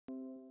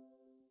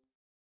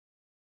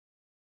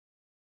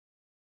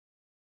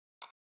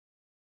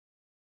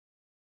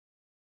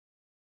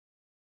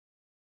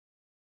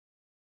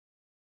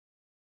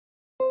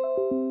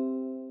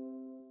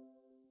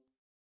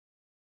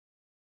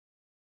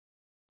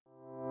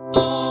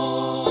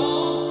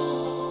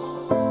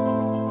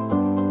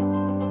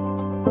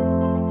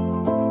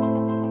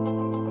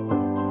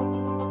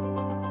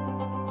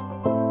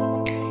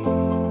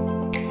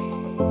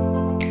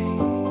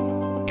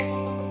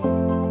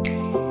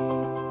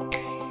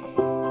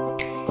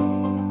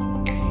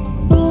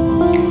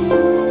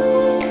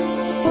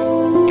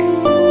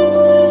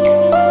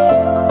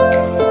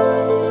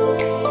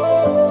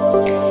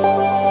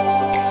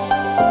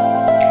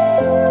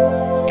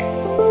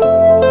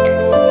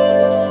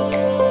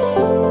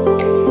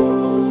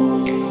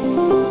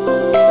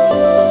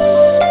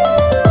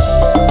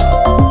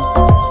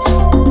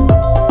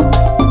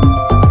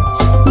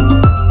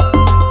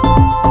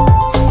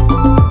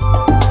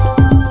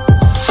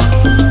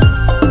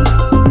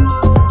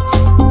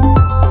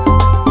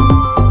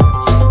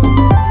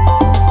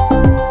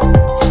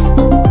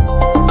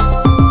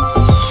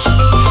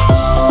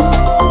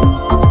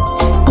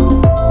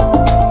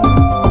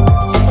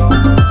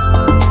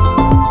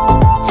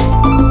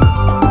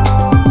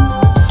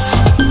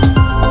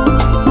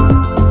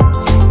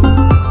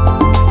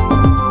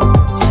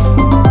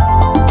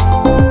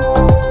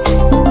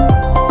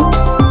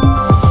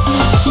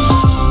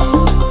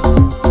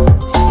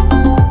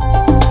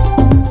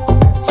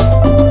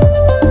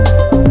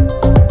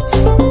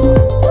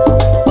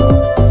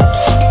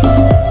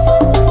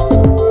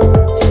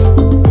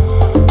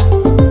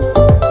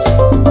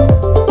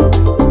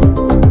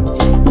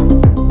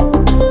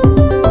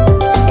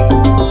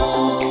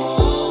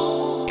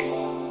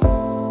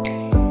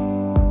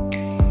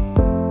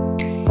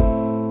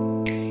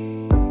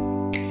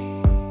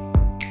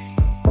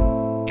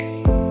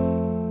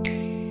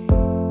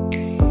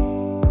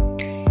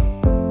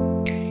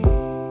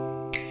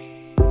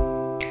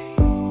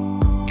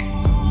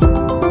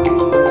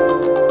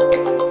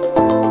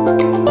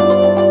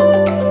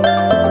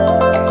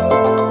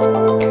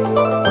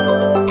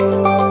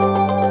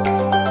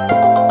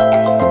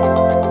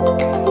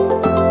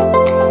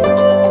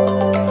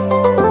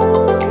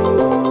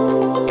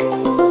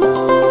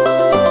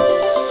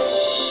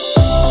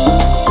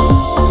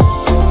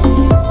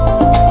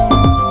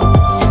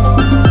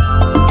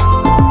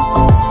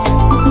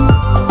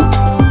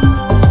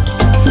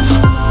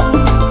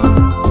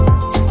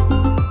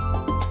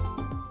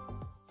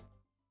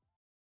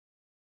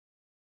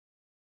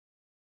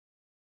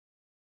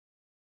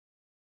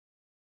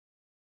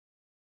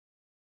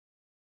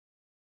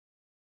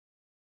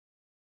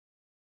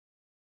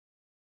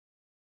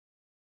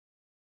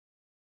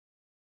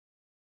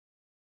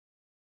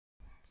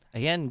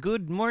Ayan,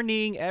 good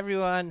morning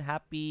everyone.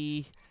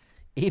 Happy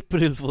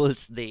April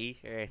Fool's Day.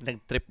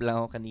 Nag-trip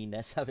lang ako kanina.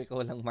 Sabi ko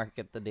walang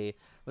market today.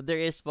 But there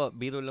is po,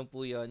 biro lang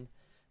po yun.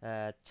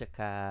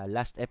 Tsaka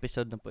last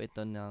episode na po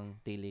ito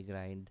ng Daily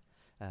Grind.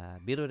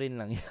 Biro rin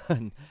lang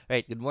yun.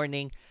 Right, good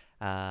morning.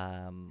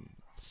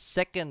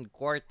 Second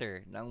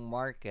quarter ng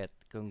market.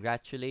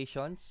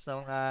 Congratulations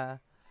sa mga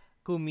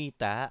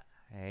kumita.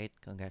 Right,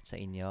 congrats sa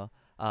inyo.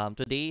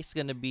 Today is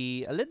gonna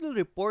be a little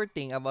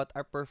reporting about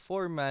our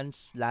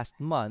performance last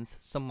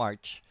month sa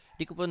March.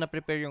 Di ko po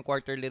na-prepare yung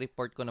quarterly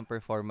report ko ng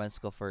performance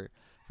ko for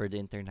the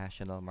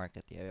international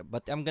market. Yeah.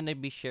 But I'm gonna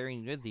be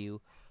sharing with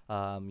you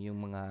yung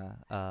mga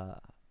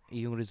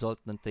yung result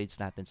ng trades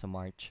natin sa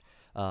March.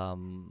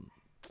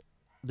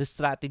 The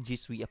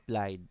strategies we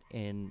applied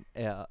in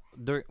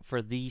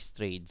for these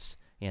trades.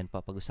 Yan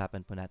po,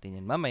 pag-usapan po natin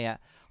yan mamaya.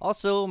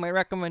 Also, my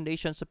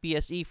recommendation sa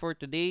PSE for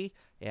today.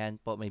 Yan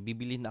po, may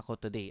bibilin ako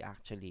today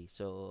actually.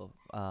 So,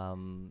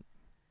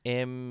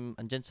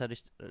 andyan sa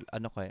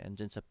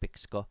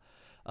picks ko.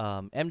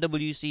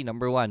 MWC,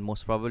 number 1,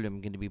 most probably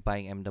I'm going to be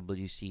buying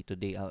MWC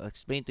today. I'll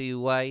explain to you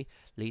why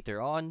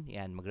later on.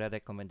 Yan,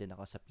 magre-recommend din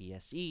ako sa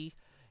PSE.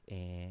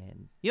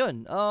 And,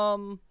 yun,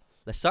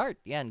 let's start.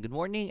 Yan, good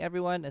morning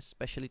everyone,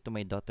 especially to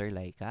my daughter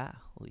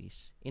Laika, who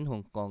is in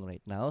Hong Kong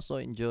right now.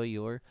 So, enjoy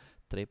your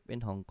trip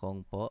in Hong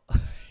Kong po.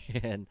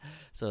 Yan.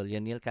 So,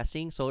 Lionel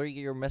Kasing, sorry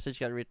your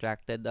message got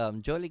retracted.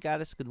 Jolly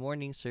Gares, good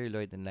morning Sir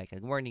Lloyd and Laika.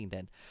 Good morning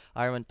din.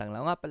 Arman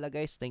Tanglaw nga pala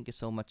guys, thank you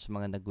so much sa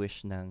mga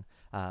nag-wish ng,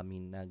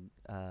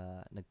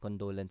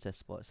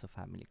 nag-condolences po sa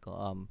family ko.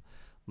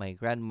 My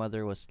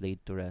grandmother was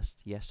laid to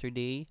rest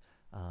yesterday.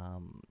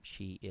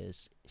 She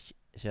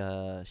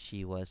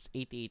was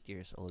 88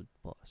 years old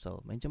po.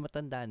 So, medyo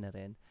matanda na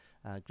rin.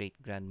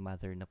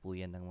 Great-grandmother na po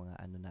yan ng mga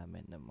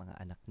ng mga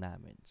anak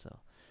namin. So,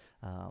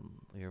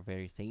 we are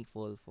very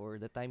thankful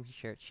for the time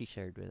she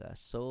shared with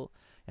us. So,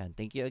 and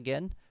thank you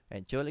again.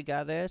 And Jolie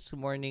Gares, good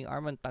morning.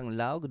 Arman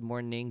Tanglao, good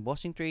morning.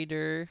 Bossing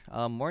Trader,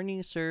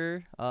 morning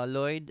Sir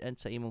Lloyd and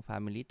sa imong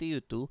family. To you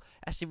too.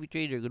 STV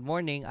Trader, good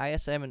morning.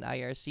 ISM and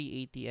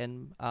IRC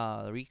ATN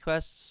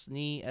requests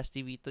ni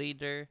STV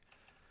Trader.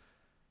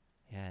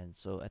 Yan.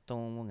 So,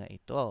 itong mga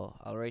ito.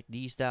 I'll write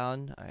these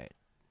down. Alright.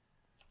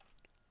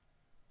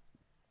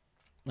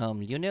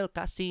 Lionel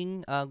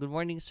Kasing, good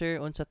morning sir.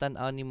 Unsa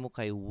tan-aw nimo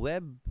kay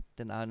web?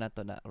 Tan-aw na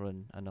to na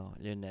ron.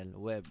 Lionel,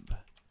 web.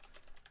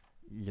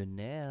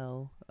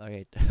 Lionel.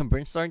 Alright.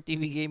 Burnstorm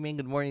TV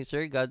Gaming, good morning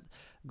sir.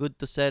 Good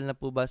to sell na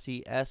po ba si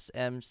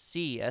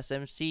SMC?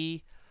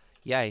 SMC,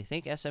 Yeah, I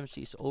think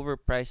SMC is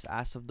overpriced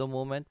as of the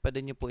moment.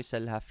 Pwede nyo po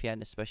i-sell half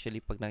yan, especially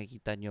pag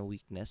nakikita nyo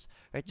weakness.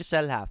 Right, just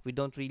sell half. We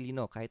don't really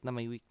know. Kahit na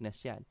may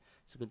weakness yan.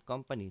 It's a good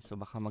company. So,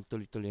 baka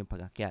magtuloy-tuloy yung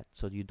pag-akyat.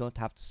 So, you don't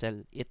have to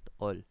sell it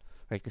all.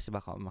 Right, kasi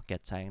baka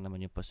umakyat. Sayang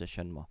naman yung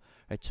position mo.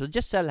 Right, so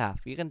just sell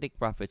half. You can take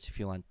profits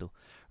if you want to.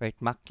 Right,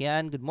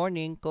 Macyan, good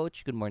morning.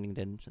 Coach, good morning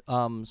din.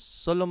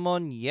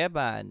 Solomon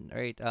Yeban.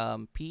 Right,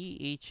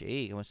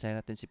 PHA. Kamusta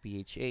natin si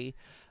PHA?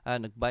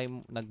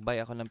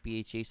 Nag-buy ako ng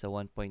PHA sa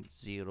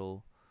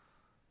 1.03.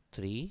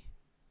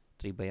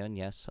 3 ba yun?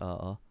 Yes,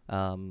 oo.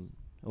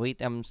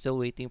 I'm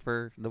still waiting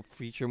for the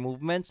future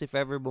movements. If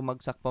ever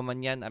bumagsak pa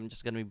man yan, I'm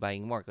just gonna be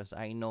buying more because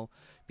I know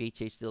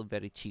PHA is still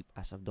very cheap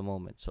as of the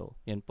moment. So,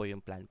 yan po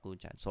yung plan ko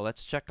dyan. So,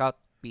 let's check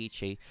out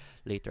PHA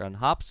later on.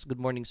 Hops,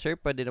 good morning sir.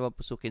 Pwede naman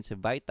pusukin si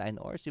Vita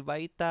or si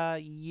Vita.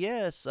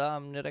 Yes,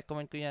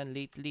 nirecommend ko yan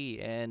lately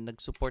and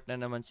nag-support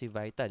na naman si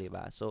Vita, di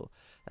ba? So,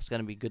 that's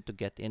gonna be good to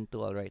get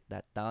into. I'll write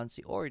that down.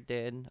 Si Or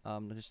din,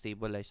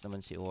 nag-stabilize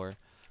naman si Or.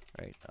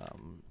 Right,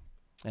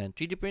 and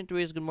 3D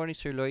Printways, good morning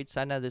Sir Lloyd.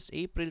 Sana this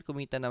April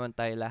kumita naman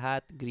tayo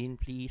lahat. Green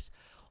please.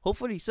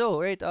 Hopefully so,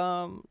 right?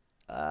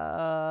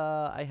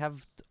 I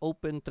have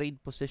open trade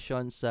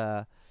positions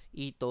sa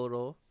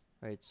eToro.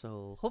 Right,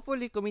 so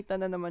hopefully kumita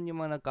na naman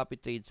yung mga nag-copy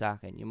trade sa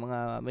akin. Yung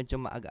mga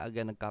medyo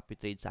maaga-aga nag-copy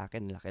trade sa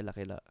akin,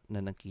 laki-laki na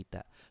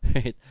nakita.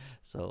 Right?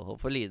 So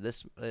hopefully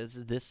this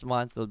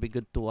month will be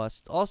good to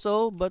us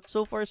also, but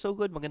so far so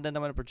good. Maganda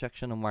naman ang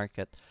projection ng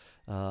market.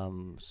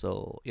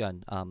 So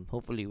yan,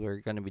 hopefully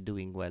we're gonna be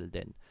doing well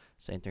din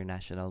sa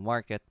international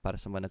market para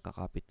sa mga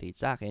nagka-copy trade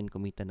sa akin.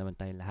 Kumita naman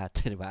tayo lahat,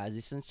 diba?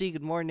 Aziz Sansi,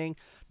 good morning.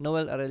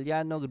 Noel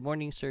Arellano, good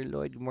morning Sir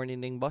Lloyd. Good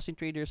morning ding Boston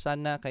Trader.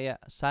 Kaya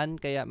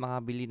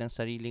makabili ng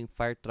sariling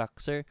fire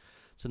truck, sir.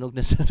 Sunog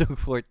na sunog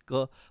port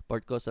ko.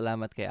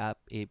 Salamat kay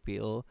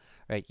APO.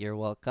 Right, you're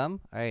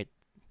welcome. Alright.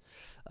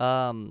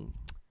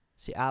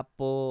 Si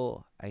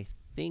Apo, I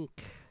think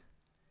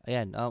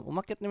ayan,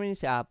 umakyat naman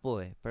yung si Apo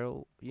eh.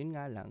 Pero, yun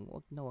nga lang,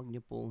 wag nyo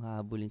pong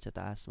hahabulin sa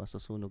taas.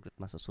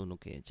 Masusunog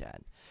kayo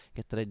dyan.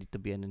 Get ready to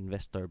be an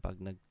investor pag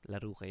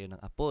naglaro kayo ng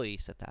apoy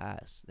sa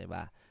taas.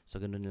 Diba? So,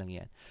 ganun lang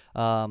yan.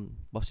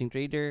 Boxing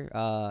trader,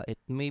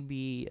 it may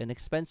be an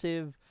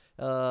expensive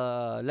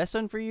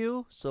lesson for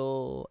you.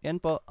 So,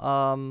 yan po.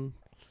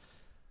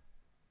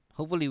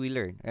 Hopefully we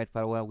learn, right?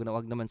 Para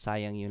wag naman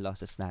sayang yung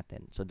losses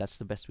natin. So that's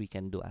the best we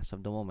can do as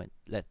of the moment.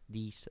 Let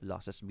these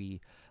losses be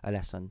a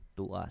lesson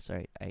to us,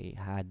 right? I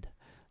had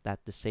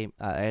the same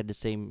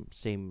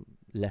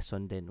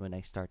lesson then when I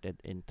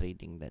started in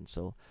trading then.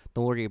 So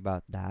don't worry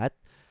about that.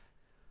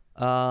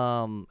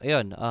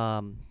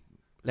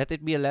 Let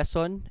it be a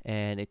lesson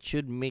and it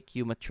should make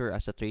you mature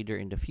as a trader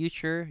in the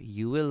future.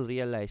 You will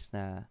realize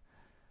na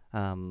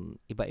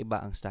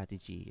iba-iba ang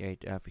strategy, right?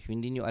 If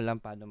hindi nyo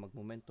alam paano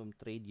mag-momentum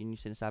trade, yun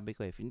yung sinasabi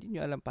ko. If hindi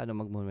nyo alam paano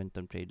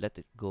mag-momentum trade, let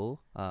it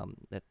go.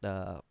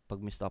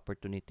 Pag missed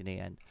opportunity na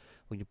yan,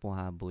 huwag nyo pong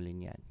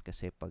habulin yan.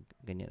 Kasi pag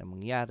ganyan ang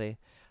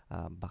mangyari,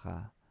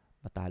 baka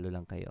matalo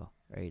lang kayo,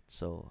 right?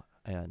 So,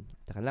 ayun.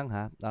 Taka lang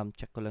ha.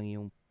 Check ko lang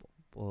yung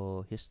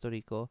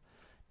history ko.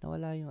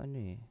 Nawala yung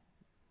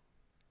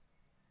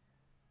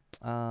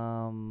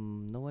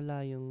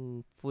nawala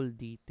yung full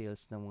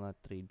details ng mga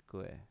trade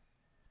ko eh.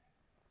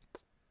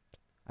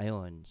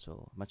 Ayun,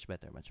 so much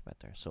better.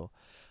 So,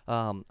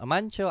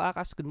 Amancio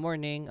Akas, good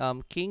morning.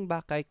 King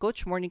Bakay,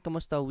 Coach, morning,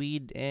 kamusta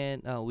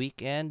weekend?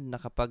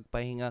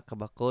 Nakapagpahinga ka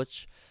ba,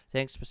 Coach?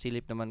 Thanks,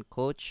 pasilip naman,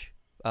 Coach.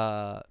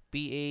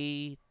 PA,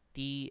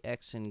 TX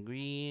and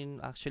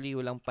Green. Actually,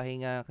 walang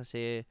pahinga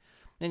kasi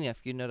yun nga,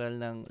 funeral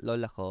ng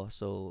lola ko.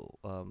 So,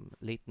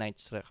 late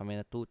nights kami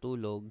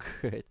natutulog.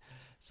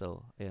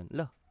 So, ayun.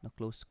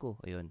 Na-close ko.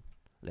 Ayun.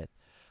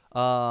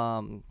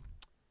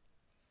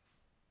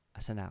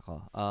 Asan na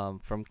ako?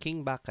 From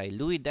King Bakay,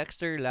 Louis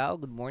Dexter Lau,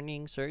 good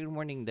morning, sir. Good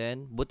morning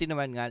din. Buti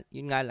naman nga,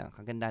 yun nga lang,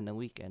 kaganda ng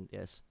weekend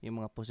is,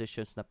 yung mga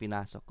positions na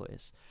pinasok ko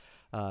is,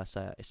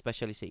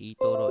 especially sa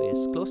eToro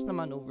is close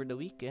naman over the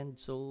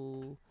weekend.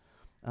 So,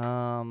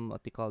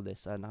 what do you call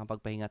this?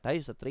 Nakapagpahinga tayo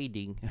sa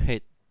trading,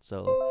 right?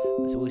 So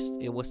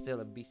it was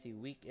still a busy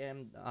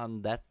weekend.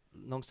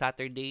 Nung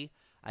Saturday,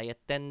 I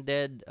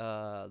attended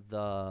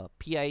the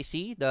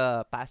PIC,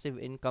 the Passive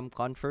Income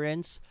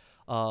Conference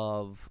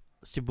of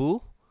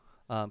Cebu.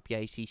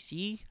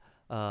 PICC.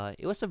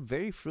 It was a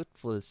very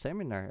fruitful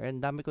seminar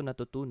and dami ko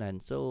natutunan.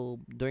 So,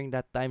 during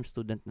that time,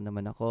 student na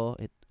naman ako.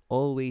 It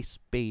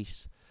always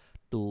pays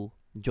to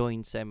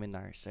join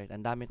seminars. Right?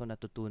 Ang dami ko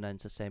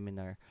natutunan sa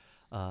seminar.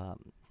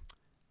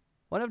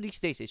 One of these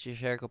days,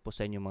 i-share ko po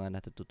sa inyo mga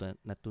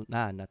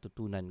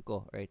natutunan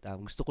ko. Right?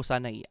 Gusto ko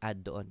sana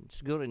i-add doon.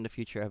 Siguro in the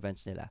future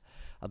events nila,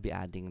 I'll be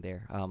adding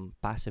there.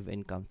 Passive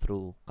income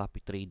through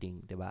copy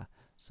trading. Diba?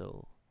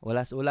 So,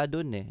 wala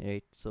doon eh.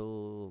 Right?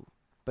 So,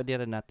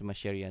 pwede rin natin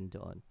ma-share yan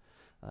doon.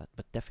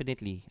 But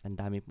definitely, ang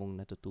dami pong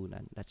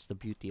natutunan. That's the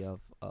beauty of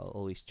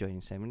always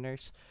joining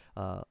seminars.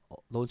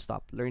 Don't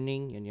stop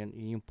learning. Yun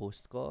yung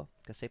post ko.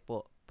 Kasi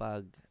po,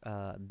 pag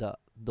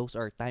those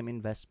are time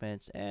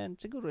investments and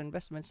siguro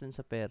investments din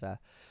sa pera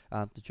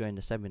to join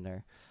the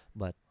seminar.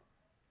 But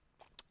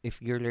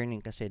if you're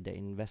learning kasi the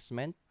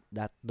investment,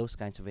 that those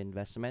kinds of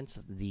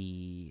investments,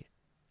 the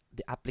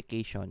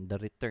application, the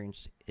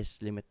returns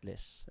is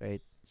limitless,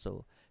 right?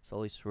 So it's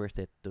always worth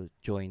it to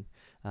join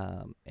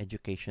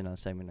educational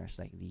seminars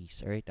like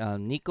these. All right.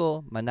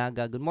 Nico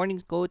Managa, good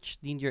morning, coach.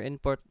 Need your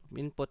input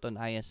on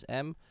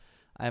ISM,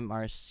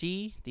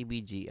 MRC,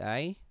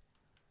 TBGI,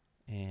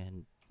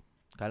 and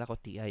kala ko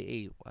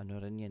TIA. Ano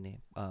rin yan eh.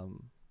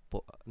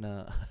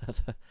 Na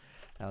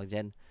tawag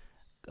dyan,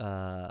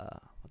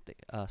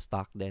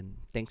 stock din.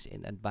 Thanks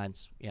in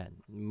advance.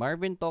 Yan.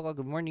 Marvin Toka,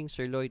 good morning,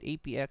 Sir Lloyd.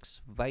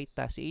 APX,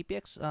 Vita. Si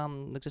APX,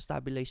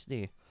 nagsastabilize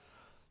din eh.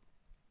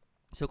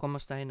 So,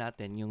 kumustahin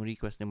natin yung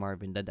request ni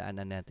Marvin.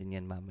 Dadaanan natin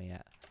yan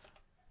mamaya.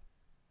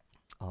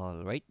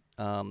 Alright.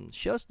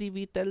 Shells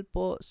DVTEL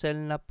po, sell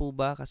na po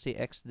ba kasi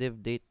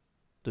ex-div date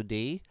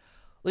today?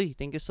 Uy,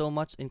 thank you so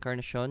much,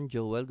 Encarnacion.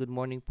 Joel, good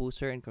morning po,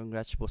 sir, and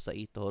congrats po sa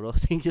eToro.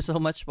 Thank you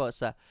so much po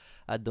sa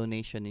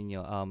donation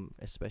ninyo,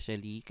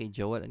 especially kay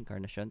Joel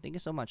Encarnacion. Thank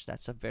you so much.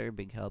 That's a very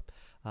big help.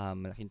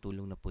 Malaking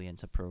tulong na po yan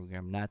sa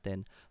program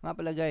natin. Nga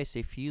pala guys,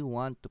 if you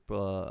want to,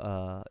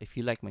 if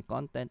you like my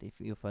content, if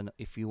you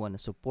want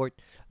to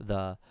support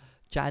the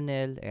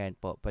channel,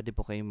 and po, pwede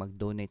po kayong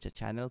mag-donate sa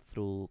channel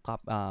through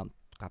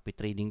copy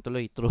trading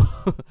tuloy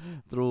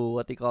through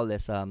what you call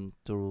this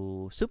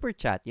through super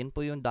chat. Yan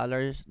po yung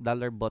dollar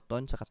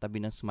button sa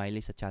katabi ng smiley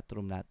sa chat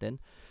room natin.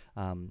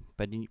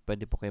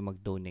 Pwede po kayo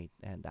mag-donate,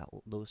 and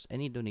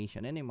any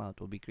donation, any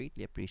amount will be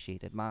greatly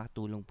appreciated.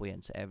 Makakatulong po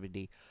yan sa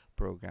everyday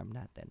program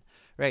natin.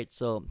 Right,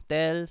 so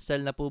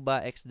sell na po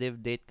ba ex-div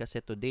date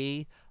kasi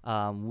today?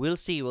 We'll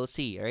see.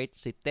 Right,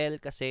 si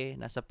kasi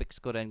nasa picks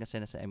ko rin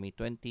kasi nasa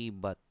MA20,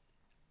 but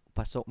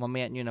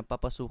mamaya nyo nang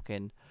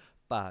papasukin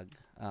pag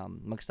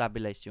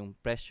mag-stabilize yung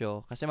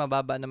presyo, kasi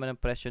mababa naman ang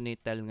presyo ni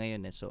TEL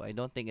ngayon eh. So I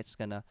don't think it's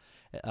gonna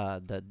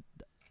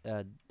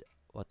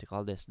what you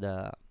call this,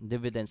 the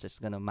dividends is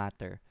gonna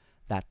matter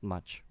that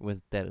much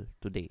with TEL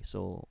today.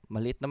 So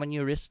maliit naman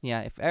yung risk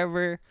niya. If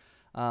ever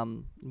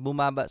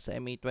bumaba sa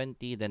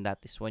MA20, then that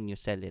is when you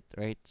sell it,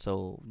 right?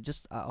 So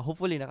just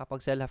hopefully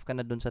nakapag-sell half ka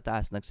na dun sa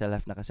taas. Nag-sell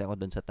half na kasi ako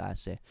dun sa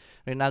taas eh.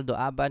 Ronaldo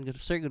Aban,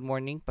 sir, good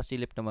morning.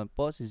 Pasilip naman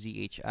po si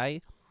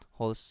ZHI,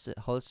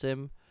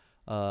 Wholesome,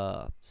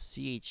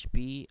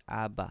 CHP,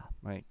 ABA.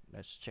 Right,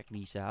 let's check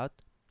these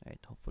out.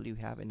 Right, hopefully we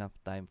have enough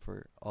time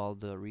for all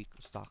the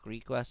stock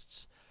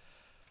requests.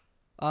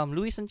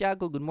 Luis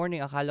Santiago, good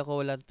morning. Akala ko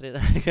wala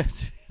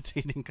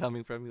trading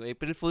coming from you.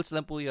 April Fools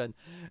lang po yun.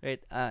 Right,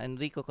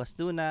 Enrico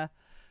Castuna.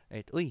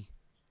 Right, uy,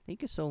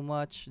 thank you so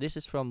much. This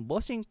is from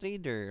Bossing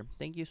Trader.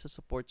 Thank you sa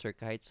support, sir.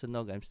 Kahit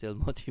sunog, I'm still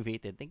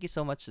motivated. Thank you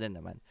so much din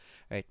naman.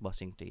 Right,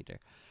 Bossing Trader.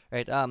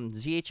 Right,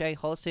 ZHI,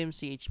 Wholesome,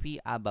 CHP,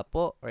 ABA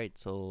po. Right,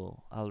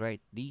 so I'll write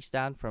these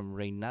down from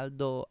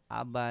Reynaldo,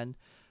 Aban.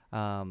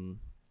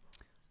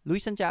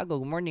 Luis Santiago,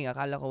 good morning.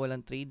 Akala ko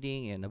walang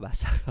trading. Yan,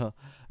 nabasa ko.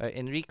 Right,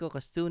 Enrico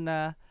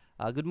Castuna,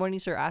 good morning,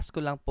 sir. Ask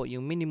ko lang po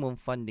yung minimum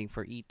funding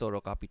for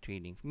eToro copy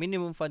trading.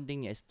 Minimum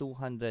funding niya is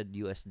 200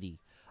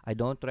 USD. I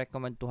don't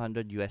recommend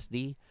 200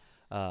 USD,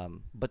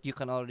 but you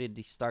can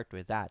already start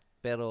with that.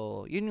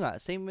 Pero yun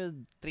nga, same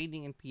with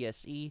trading in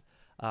PSE.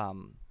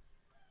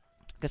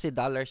 Kasi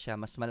dollar siya,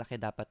 mas malaki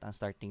dapat ang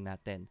starting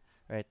natin,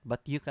 right?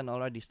 But you can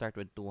already start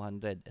with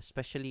 200,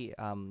 especially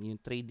yung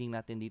trading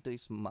natin dito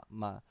is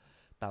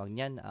tawag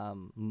niyan,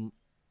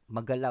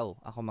 magalaw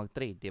ako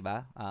mag-trade, 'di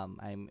ba?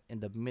 I'm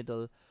in the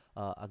middle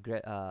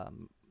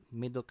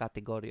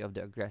category of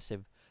the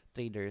aggressive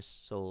traders,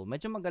 so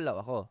medyo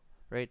magalaw ako,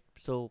 right?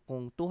 So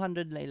kung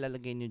 200 lang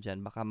ilalagay niyo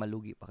diyan, baka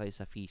malugi pa kayo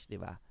sa fees, 'di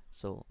ba?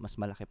 So, mas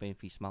malaki pa yung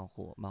fees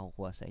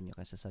makukuha sa inyo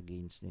kaysa sa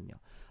gains ninyo.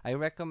 I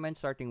recommend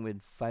starting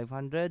with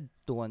 500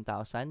 to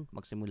 1,000.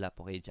 Magsimula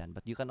po kayo dyan.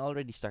 But you can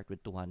already start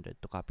with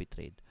 200 to copy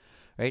trade.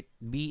 Right?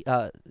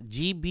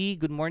 GB,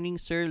 good morning,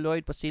 Sir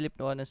Lloyd. Pasilip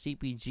noon ng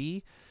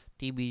CPG,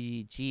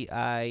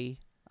 TBGI,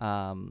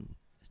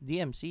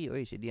 DMC.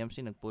 Uy, si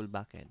DMC nag-pull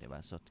back eh,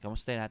 diba? So,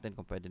 kamusta natin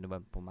kung pwede na ba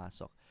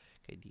pumasok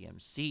kay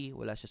DMC.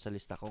 Wala siya sa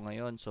lista ko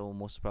ngayon, so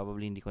most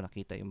probably hindi ko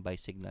nakita yung buy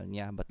signal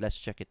niya, but let's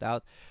check it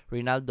out.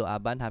 Rinaldo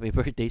Aban, happy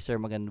birthday, sir.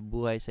 Magandang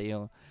buhay sa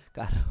iyong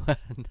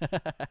kaarawan.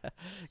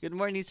 Good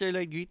morning, Sir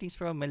Lloyd. Greetings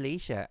from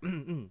Malaysia.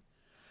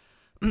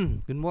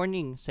 Good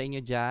morning sa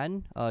inyo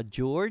dyan,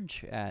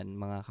 George, and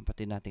mga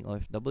kapatid nating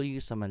OFW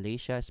sa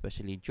Malaysia,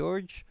 especially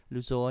George,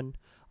 Luzon.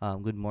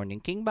 Good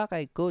morning. King ba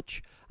kay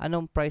Coach?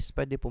 Anong price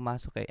pwede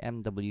pumasok kay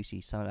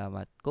MWC?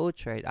 Salamat,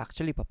 Coach. Right?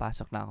 Actually,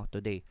 papasok na ako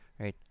today.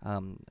 Right?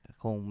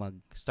 Kung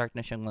mag-start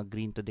na siyang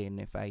mag-green today, and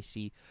if I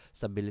see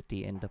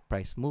stability in the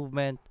price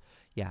movement,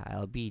 yeah,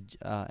 I'll be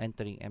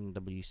entering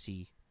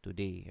MWC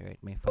today.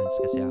 Right? May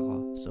funds kasi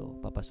ako. So,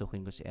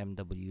 papasukin ko si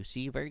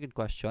MWC. Very good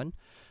question.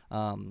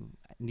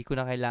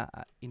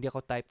 Hindi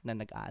ako type na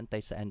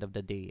nag-aantay sa end of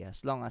the day.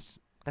 As long as,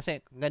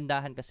 kasi,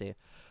 gandahan kasi,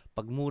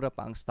 pag mura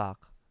pa ang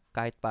stock,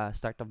 kahit pa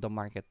start of the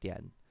market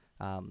yan,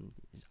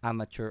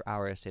 amateur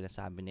hours sila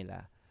sabi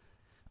nila,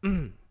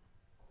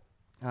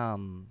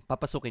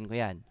 papasukin ko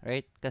yan,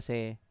 right?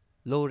 Kasi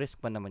low risk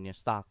pa naman yung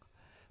stock.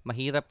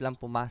 mahirap lang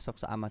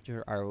pumasok sa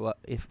amateur or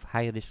if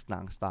high risk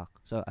na ang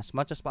stock. So as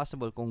much as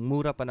possible, kung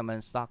mura pa naman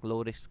stock,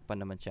 low risk pa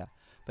naman siya,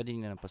 pwede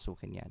nyo nang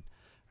pasukin yan.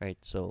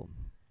 Right, so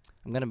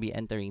I'm gonna be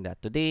entering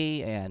that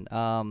today. And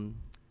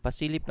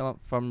pasilip na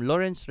from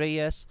Lawrence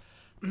Reyes,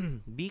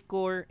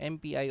 B-Core,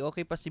 MPI,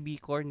 okay pa si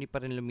B-Core, hindi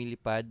pa rin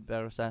lumilipad,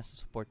 pero sa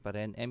support pa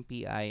rin.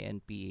 MPI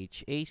and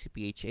PHA, si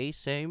PHA,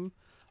 same.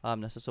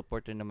 Nasa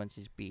support rin naman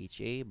si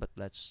PHA, but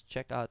let's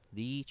check out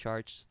the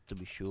charts to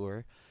be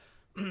sure.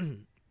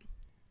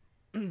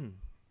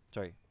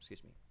 Sorry,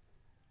 excuse me.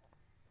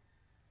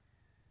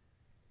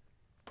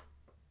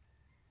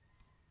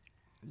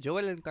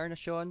 Joel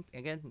Encarnacion,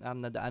 again,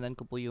 nadaanan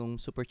ko po yung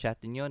super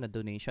chat niyo na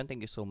donation.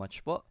 Thank you so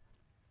much po.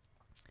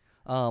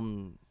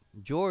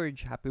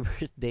 George, happy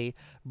birthday.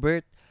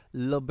 Bert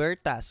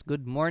Lobertas,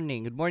 good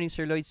morning. Good morning,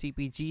 Sir Lloyd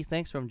CPG.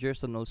 Thanks from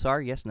Gerson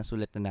Osar. Yes,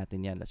 nasulit na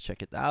natin yan. Let's check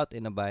it out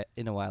in a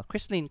while.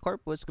 Christine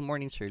Corpus, good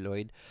morning, Sir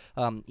Lloyd.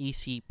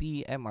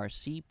 ECP,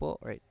 MRC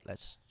po. Alright,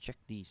 let's check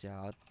these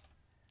out.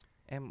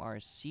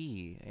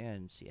 MRC,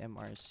 ayan, si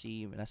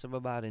MRC. Nasa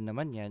baba rin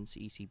naman yan,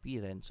 si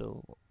ECP rin.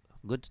 So,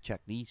 good to check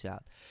these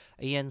out.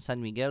 Ayan,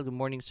 San Miguel, good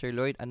morning, Sir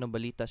Lloyd. Ano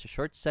balita sa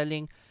short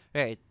selling?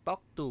 Right,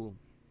 talk to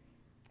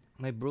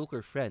my broker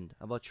friend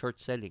about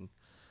short selling.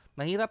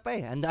 Mahirap pa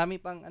eh. Ang dami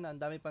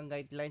pang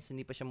guidelines,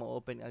 hindi pa siya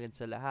ma-open agad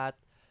sa lahat.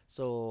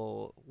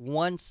 So,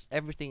 once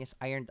everything is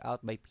ironed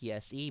out by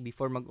PSE,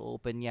 before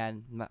mag-open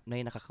yan,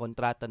 may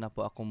nakakontrata na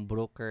po akong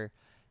broker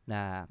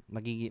na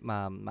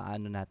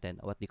maano natin,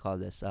 what they call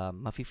this,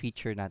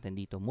 ma-feature natin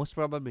dito. Most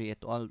probably,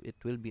 it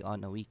will be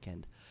on a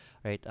weekend.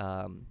 Right?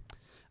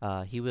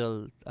 He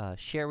will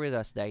share with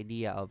us the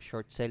idea of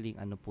short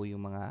selling, ano po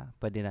yung mga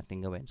pwede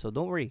natin gawin. So,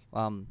 don't worry.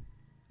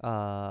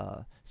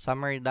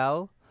 Summer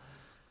daw,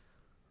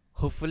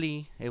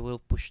 hopefully it will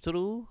push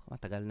through.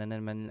 Matagal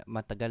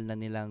na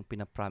nilang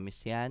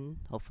pinapromise yan.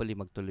 Hopefully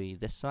magtuloy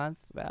this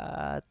month,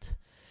 but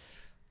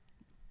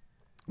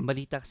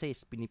balita kasi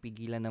is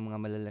pinipigilan ng mga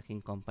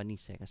malalaking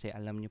companies kasi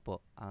alam nyo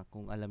po,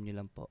 kung alam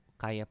nyo lang po,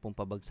 kaya pong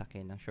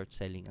pabagsakin ng short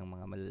selling ang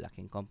mga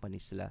malalaking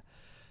companies. Sila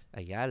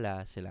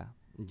Ayala, sila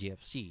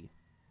GFC,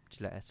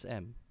 sila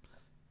SM.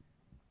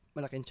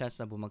 Malaking chance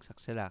na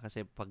bumagsak sila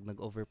kasi pag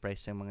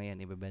nag-overprice yung mga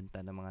yan,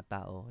 ibebenta ng mga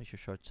tao,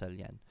 short sell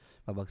yan,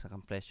 mabagsak ang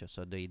presyo.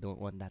 So they don't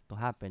want that to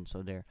happen. So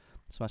they're,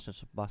 as much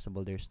as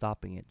possible, they're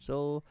stopping it.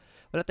 So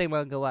wala tayong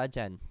magagawa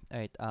dyan.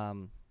 Alright,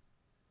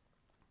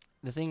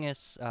 the thing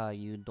is,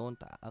 you don't,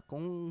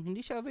 kung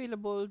hindi siya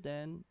available,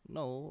 then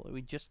no,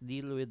 we just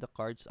deal with the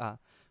cards,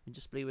 we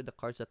just play with the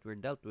cards that we're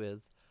dealt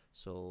with.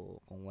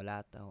 So kung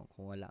wala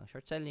ang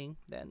short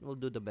selling, then we'll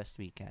do the best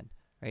we can.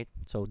 Right?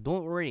 So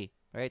don't worry.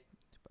 Right?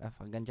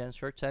 Hanggang dyan,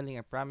 short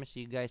selling, I promise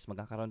you guys,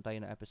 magkakaroon tayo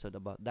ng episode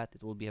about that. It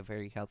will be a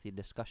very healthy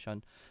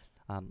discussion.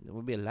 It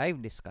will be a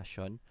live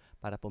discussion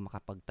para po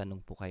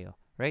makapagtanong po kayo.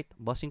 Right?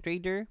 Bossing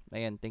Trader,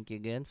 ayan, thank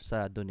you again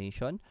sa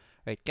donation.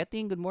 Right,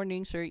 Keting, good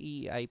morning, sir.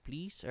 EEI,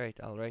 please.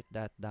 Alright, I'll write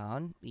that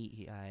down.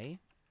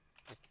 EEI.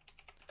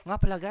 Nga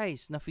pala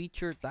guys,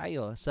 na-feature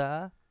tayo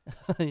sa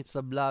sa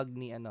blog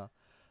ni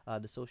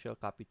the Social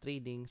Copy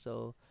Trading.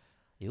 So,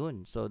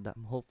 yun. So,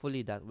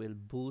 hopefully that will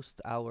boost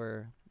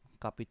our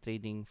copy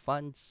trading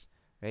funds,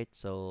 right?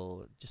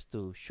 So just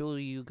to show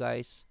you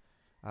guys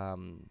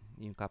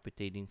yung copy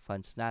trading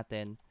funds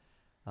natin,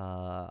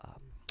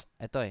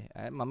 ito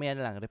mamaya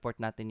na lang report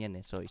natin yan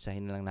so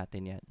isahin na lang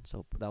natin yan.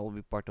 So that will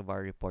be part of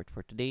our report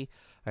for today.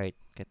 Alright,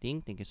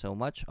 Kating, thank you so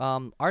much.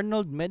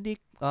 Arnold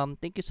Medic,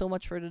 thank you so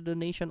much for the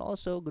donation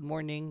also. Good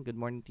morning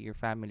to your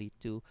family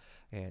too.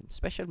 And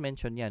special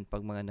mention yan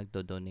pag mga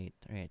nagdo-donate,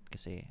 right?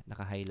 Kasi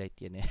naka-highlight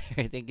yan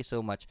Thank you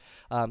so much.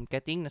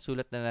 Kating,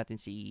 nasulat na natin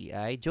si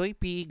EI. Joy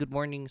P, good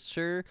morning,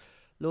 sir.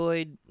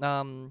 Lloyd,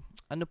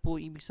 ano po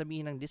ibig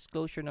sabihin ng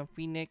disclosure ng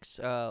Phoenix,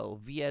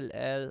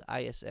 VLL,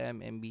 ISM,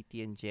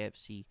 MBT, and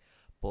JFC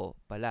po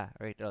pala?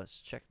 Right,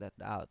 let's check that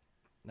out.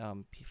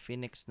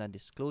 Phoenix na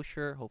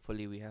disclosure.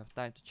 Hopefully, we have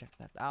time to check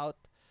that out.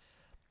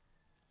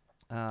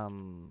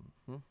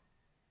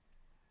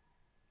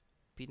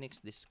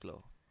 Phoenix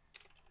disclose.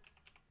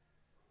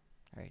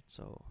 Alright,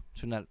 so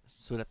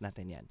sulat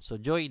natin yan.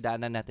 So Joy,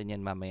 daanan natin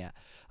yan mamaya.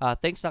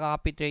 Thanks,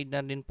 nakaka-copy trade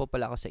na rin po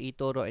pala ako sa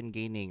eToro and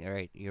Gaining.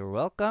 Alright, you're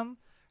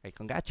welcome. Alright,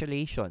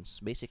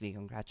 congratulations. Basically,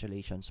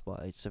 congratulations po.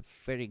 It's a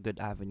very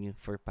good avenue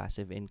for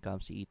passive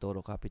income si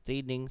eToro copy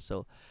trading.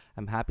 So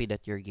I'm happy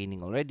that you're gaining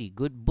already.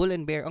 Good bull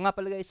and bear. O nga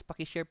pala guys,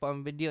 pakishare po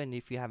ang video, and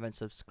if you haven't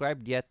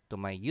subscribed yet to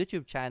my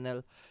YouTube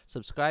channel,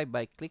 subscribe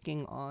by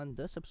clicking on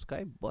the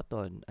subscribe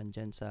button.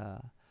 Andyan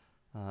sa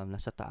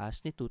nasa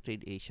taas ni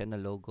 2Trade Asia na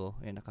logo,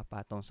 yung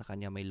nakapatong sa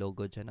kanya, may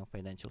logo dyan ng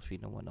Financial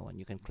Freedom 101.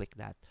 You can click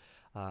that.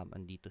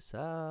 Andito sa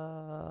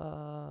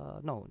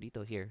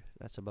dito here,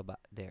 sa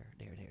baba, there.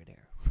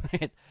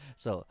 Right?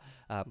 So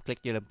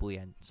click nyo lang po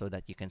yan so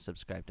that you can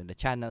subscribe to the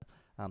channel.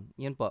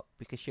 Yun po,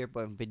 share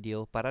po ang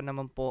video para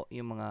naman po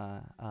yung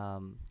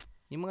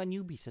mga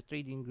newbies sa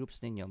trading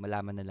groups ninyo,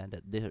 malaman nila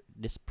that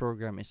this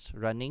program is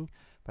running,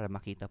 para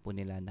makita po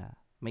nila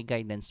na may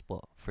guidance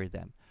po for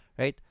them.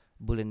 Right?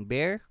 Bull and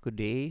Bear, good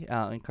day.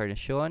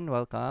 Encarnacion,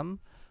 welcome.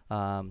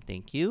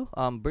 Thank you.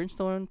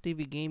 Burnstone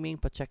TV Gaming,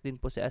 pa-check din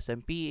po si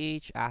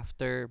SMPH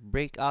after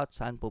breakout.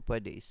 Saan po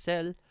pwede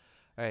i-sell?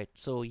 Alright,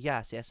 so yeah,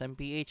 si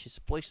SMPH is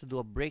poised to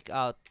do a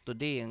breakout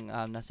today.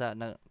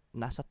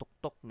 Nasa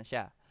tuktok na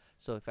siya.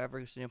 So if ever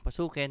gusto nyo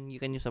pasukin, you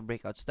can use a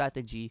breakout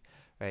strategy.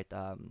 Right,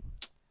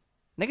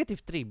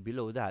 negative 3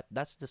 below that.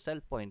 That's the sell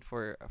point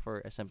for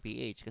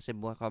SMPH kasi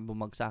baka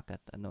bumagsak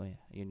at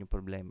yun yung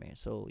problema eh.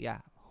 So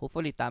yeah,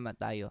 hopefully tama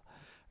tayo.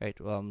 Right,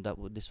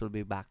 this will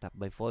be backed up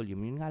by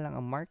volume. Yun nga lang,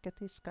 ang market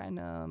is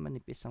kinda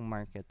manipis ang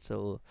market.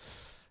 So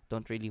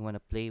don't really want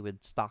to play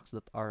with stocks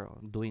that are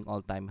doing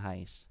all-time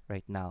highs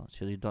right now.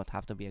 So you don't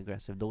have to be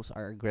aggressive. Those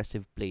are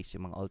aggressive plays,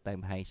 yung mga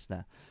all-time highs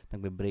na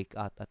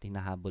nagbe-breakout at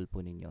hinahabol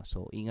po ninyo.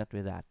 So ingat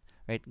with that.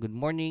 Right, good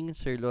morning,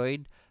 Sir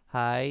Lloyd.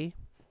 Hi,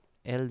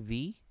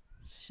 LV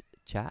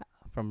Cha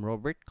from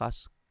Robert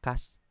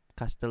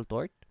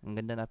Casteltort. Ang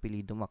ganda na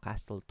apelido mo,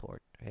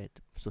 Casteltort. Right,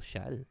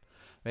 social.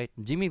 Right,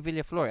 Jimmy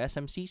Villaflor,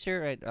 SMC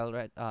sir. Right, all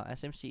right.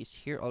 SMC is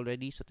here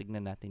already, so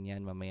tignan natin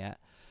yan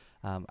mamaya.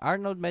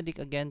 Arnold Medic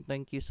again,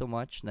 thank you so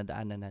much.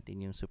 Nadaanan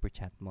natin yung super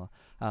chat mo.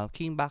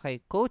 King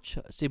Bakay, Coach,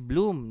 si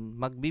Bloom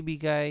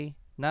magbibigay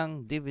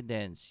ng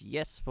dividends.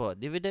 Yes po,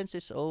 dividends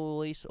is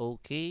always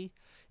okay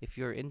if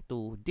you're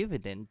into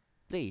dividend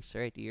plays,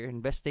 right? You're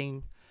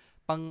investing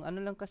pang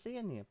lang kasi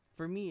yan eh.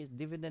 For me,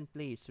 dividend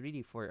plays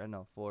really for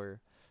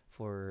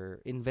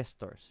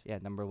investors.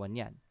 Yeah, number 1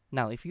 yan.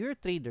 Now, if you're a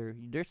trader,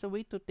 there's a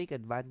way to take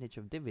advantage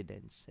of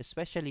dividends,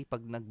 especially pag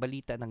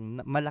nagbalita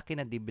ng malaki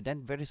na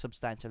dividend, very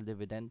substantial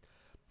dividend,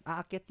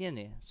 aakyat yan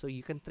eh. So,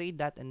 you can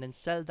trade that and then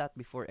sell that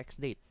before X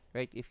date,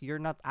 right? If you're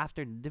not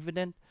after the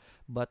dividend,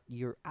 but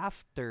you're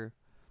after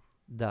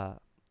the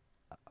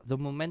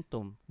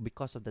momentum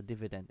because of the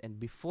dividend, and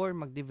before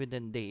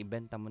mag-dividend day,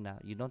 ibenta mo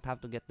na. You don't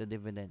have to get the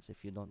dividends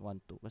if you don't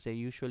want to. Kasi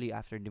usually,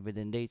 after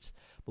dividend dates,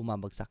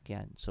 bumabagsak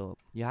yan. So,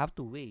 you have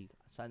to weigh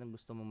saan ang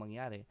gusto mong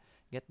mangyari.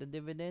 Get the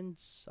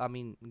dividends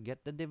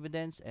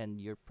and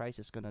your price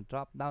is gonna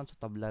drop down sa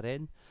tabla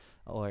rin,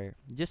 or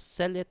just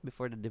sell it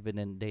before the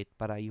dividend date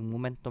para yung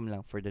momentum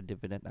lang for the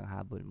dividend ang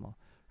habol mo.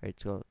 Right,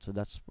 so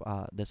that's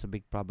a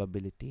big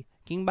probability.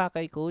 King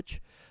Bakay,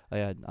 Coach.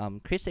 Ayan,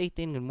 Chris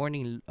 18, good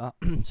morning.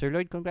 Sir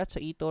Lloyd, congrats sa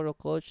eToro,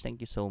 Coach.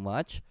 Thank you so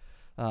much.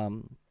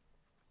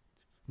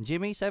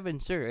 GMA 7,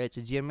 sir. Right,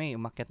 sa GMA,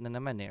 umakyat na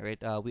naman eh.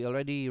 Right, we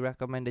already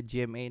recommended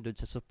GMA doon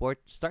sa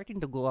support. Starting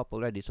to go up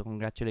already. So,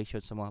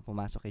 congratulations sa mga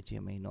pumasok kay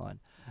GMA noon.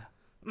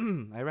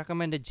 I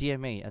recommended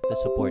GMA at the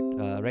support.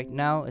 Right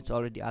now, it's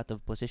already out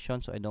of position,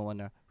 so I don't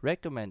wanna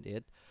recommend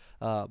it.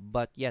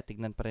 But yeah,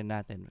 tignan pa rin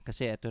natin.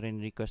 Kasi ito rin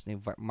request ni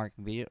Mark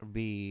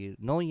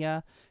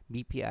Vinoya,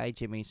 BPI,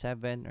 GMA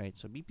 7. Right,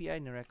 so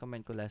BPI,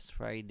 na-recommend ko last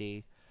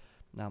Friday.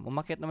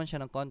 Umakyat naman siya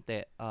ng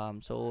konti.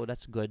 So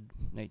that's good.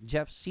 Right.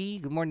 Jeff C,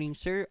 good morning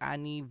sir.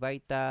 Annie,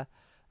 Vita,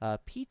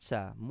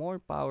 Pizza, more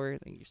power.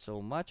 Thank you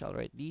so much. I'll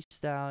write these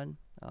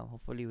down.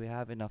 Hopefully we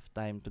have enough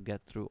time to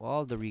get through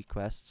all the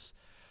requests.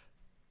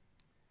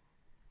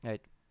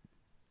 Right.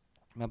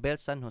 Mabel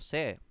San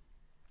Jose.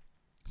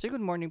 So good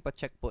morning,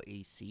 pa-check po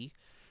AC.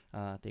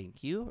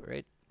 Thank you.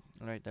 Right.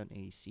 I'll write down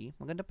AC.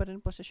 Maganda pa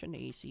rin position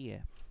ni AC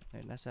eh.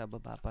 Nasa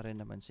baba pa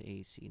rin naman si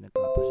AC,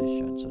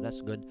 nagka-position. So,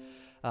 that's good.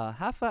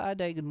 Hafa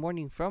Aday, good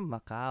morning from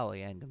Macau.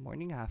 Ayan, good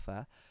morning,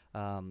 Hafa.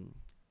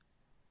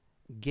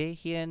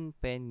 Gehian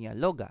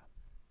Peñaloga.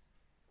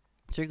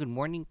 Sir, good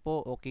morning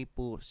po. Okay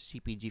po,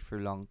 CPG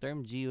for long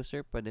term. Gio,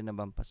 sir, pwede na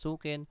bang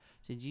pasukin?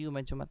 Si Gio,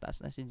 medyo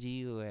mataas na si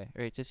Gio eh.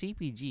 Right, sa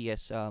CPG,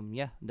 yes.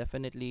 Yeah,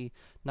 definitely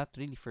not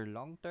really for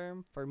long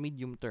term. For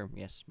medium term,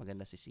 yes,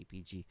 maganda si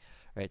CPG.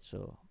 Right,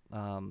 so,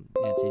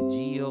 yan si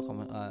Gio.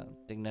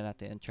 Tingnan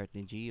natin ang chart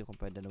ni Gio kung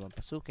pwede na bang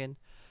pasukin.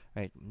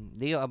 Right,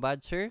 Leo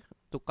Abad, sir,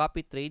 to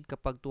copy trade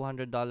kapag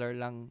 $200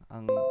 lang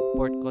ang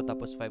port ko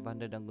tapos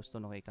 500 ang gusto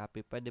nung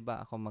i-copy. Pwede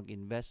ba ako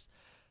mag-invest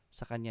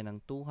sa kanya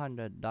ng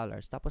 $200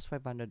 tapos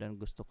 500 ang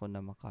gusto ko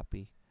na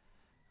makopy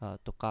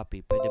to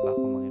copy? Pwede ba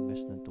ako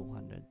mag-invest ng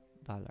 $200?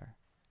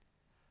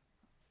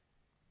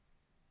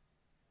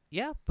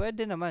 Yeah,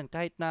 pwede naman.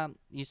 Kahit na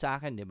yung sa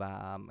akin, di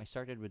ba, I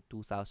started with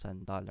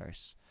 $2,000.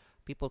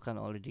 People can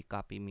already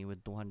copy me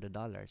with $200,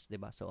 di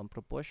ba? So, ang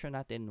proportion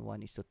natin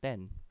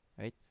 1:10,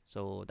 right?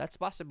 So,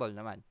 that's possible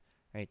naman,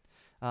 right?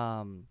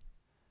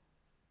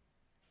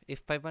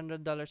 If $500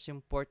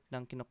 yung port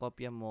ng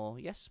kinokopya mo,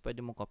 yes,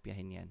 pwede mong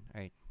kopyahin yan,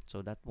 right? So,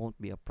 that won't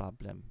be a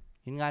problem.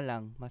 Yun nga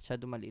lang,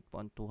 masyado maliit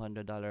po ang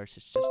 $200.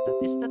 It's just that,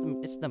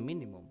 it's the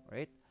minimum,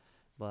 right?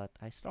 But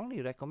I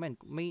strongly recommend,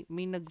 may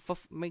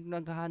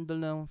nag-handle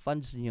ng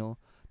funds nyo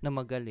na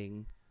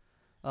magaling,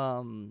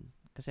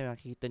 kasi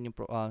nakikita nyo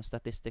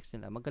statistics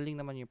nila, magaling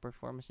naman yung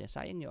performance niya,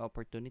 sayang yung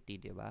opportunity,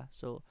 di ba?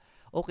 So,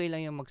 okay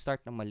lang yung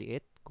mag-start ng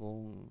maliit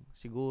kung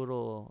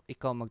siguro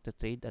ikaw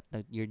magta-trade at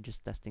you're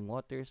just testing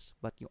waters,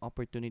 but yung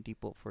opportunity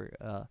po for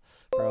a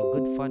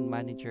good fund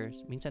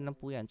managers, minsan lang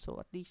po yan.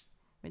 So, at least,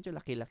 medyo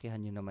laki-lakihan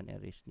nyo naman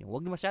ang risk nyo.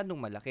 Huwag masyadong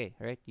malaki,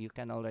 right? You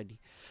can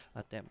already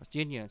attempt.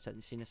 Yun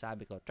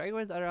sinasabi ko. Try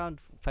with around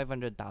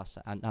 $500.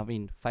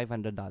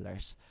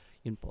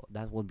 Yun po.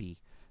 That will be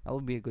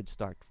a good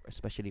start,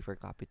 especially for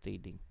copy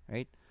trading,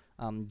 right?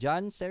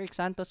 John Ceric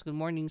Santos, good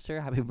morning, sir.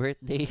 Happy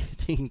birthday.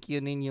 Thank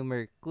you, Ninyo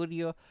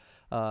Mercurio.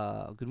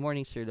 Good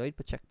morning, Sir Lloyd.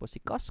 Pa-check po si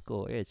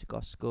Costco. Si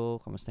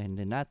Costco. Kamustahin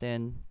din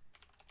natin.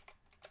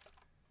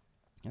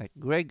 Alright,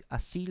 Greg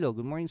Asilo.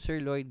 Good morning, Sir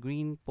Lloyd.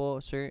 Green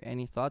po, sir.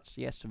 Any thoughts?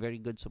 Yes, very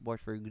good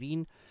support for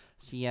green.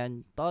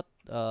 Sian Tot,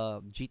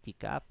 GT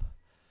Cap.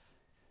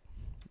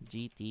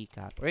 GT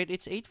Cap. Alright,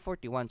 it's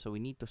 8:41, so we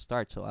need to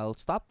start. So I'll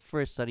stop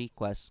first sa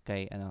request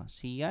kay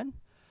Sian.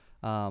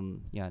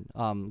 Yan.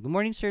 Good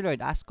morning, Sir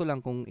Lloyd. Ask ko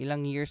lang kung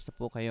ilang years na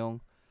po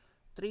kayong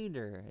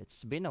trader.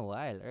 It's been a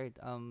while. Alright,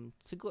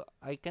 siguro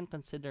I can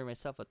consider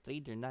myself a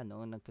trader na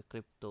noong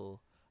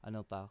nagka-crypto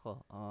pa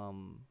ako.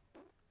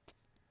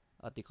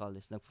 What do you call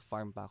this?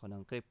 Nagpa-farm pa ako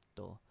ng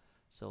crypto.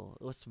 So,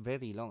 it was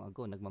very long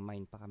ago.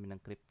 Nagmamine pa kami ng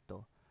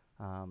crypto.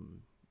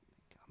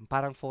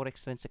 Parang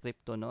forex rin sa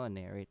crypto noon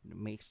right?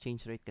 May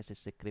exchange rate kasi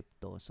sa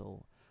crypto.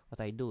 So,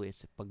 what I do is,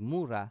 pag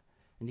mura,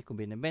 hindi ko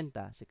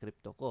binibenta sa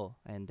crypto ko.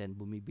 And then,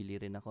 bumibili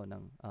rin ako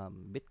ng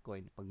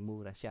Bitcoin pag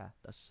mura siya.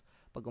 Tapos,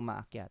 pag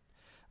umaakyat,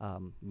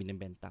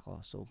 binibenta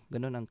ko. So,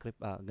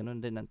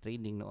 ganun din ang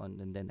trading noon.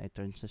 And then, I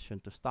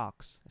transitioned to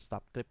stocks.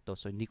 Stop crypto.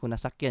 So, hindi ko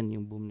nasakyan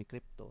yung boom ni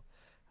crypto.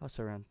 I was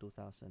around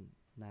 2009,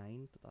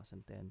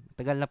 2010.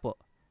 Tagal na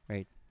po,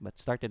 right? But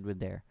started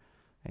with there.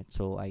 Right?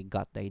 So, I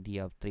got the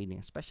idea of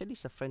trading. Especially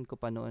sa friend ko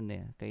pa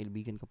noon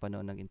kaibigan ko pa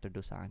noon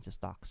nag-introduce sa akin sa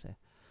stocks It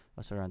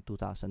was around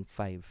 2005.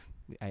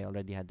 I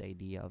already had the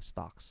idea of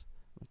stocks,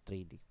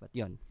 trading. But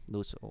yun,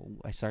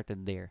 I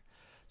started there.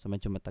 So,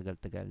 medyo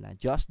matagal-tagal na.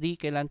 Just D,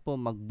 kailan po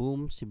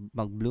mag-bloom si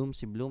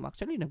Bloom?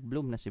 Actually,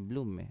 nag-bloom na si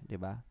Bloom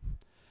diba?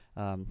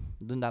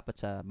 Doon dapat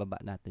sa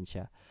baba natin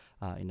siya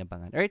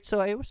inabangan. Alright,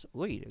 so I was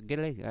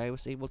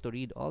able to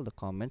read all the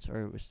comments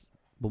or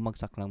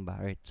bumagsak lang ba?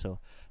 Alright, so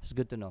it's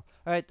good to know.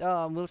 Alright,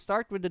 we'll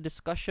start with the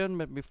discussion,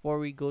 but before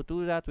we go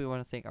to that, we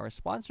want to thank our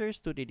sponsors,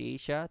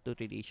 ToTradeAsia,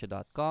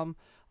 ToTradeAsia.com.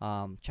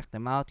 Check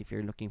them out if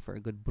you're looking for a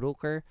good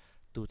broker.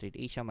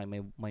 ToTradeAsia,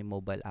 may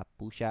mobile app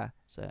po siya.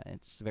 So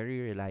it's very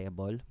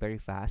reliable,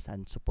 very fast,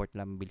 and support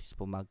lang, bilis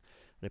po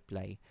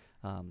mag-reply.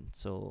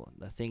 So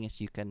the thing is,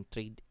 you can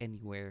trade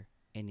anywhere,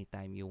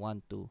 anytime you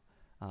want to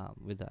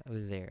with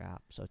their app.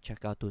 So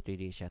check out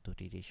ToTradeAsia,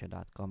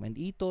 ToTradeAsia.com. And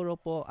eToro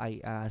po,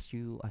 as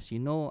you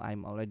know,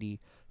 I'm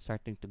already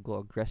starting to go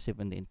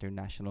aggressive in the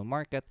international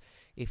market.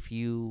 If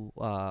you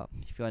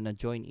wanna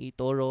join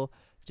eToro,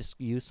 just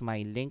use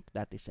my link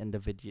that is in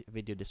the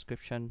video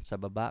description sa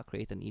baba.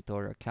 Create an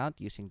eToro account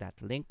using that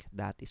link.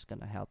 That is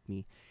gonna help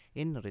me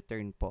in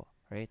return po.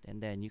 Right?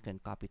 And then you can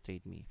copy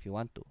trade me if you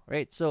want to.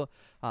 Right? So,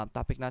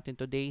 topic natin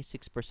today,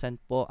 6%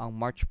 po ang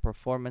March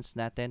performance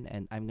natin,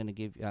 and I'm gonna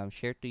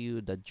share to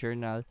you the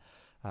journal,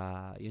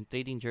 yung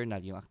trading journal,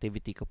 yung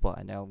activity ko po,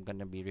 and I'm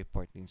gonna be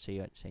reporting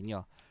sa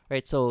inyo.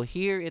 Right? So,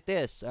 here it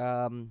is.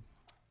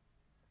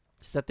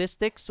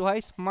 Statistics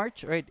wise,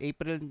 March, right?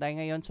 April na tayo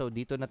ngayon, so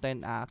dito na tayo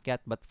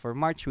aakyat, but for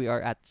March, we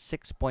are at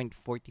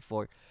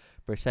 6.44%.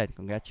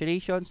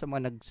 Congratulations sa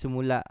mga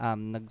nagsimula,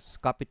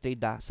 nag-copy trade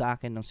sa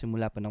akin nung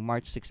simula pa ng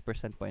March.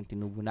 6% po yung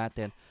tinubo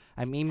natin.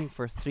 I'm aiming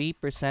for 3%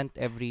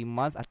 every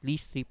month, at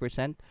least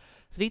 3%.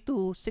 3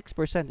 to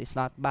 6% is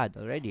not bad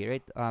already,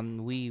 right?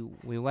 We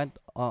went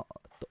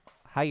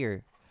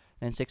higher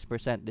than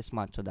 6% this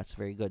month, so that's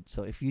very good.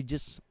 So if you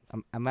just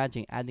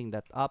imagine adding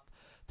that up,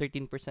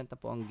 13% na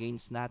po ang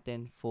gains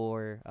natin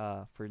for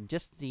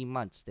just 3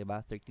 months,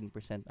 diba?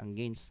 13% ang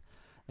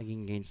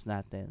naging gains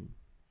natin.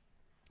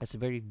 It's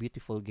very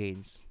beautiful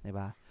gains,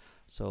 diba?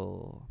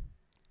 So,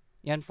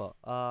 yan po.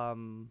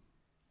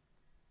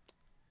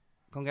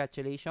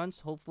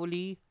 Congratulations.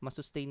 Hopefully,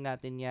 masustain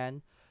natin yan.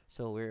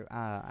 So,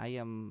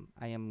 I am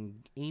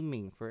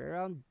aiming for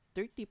around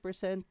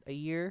 30% a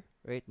year,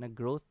 right, na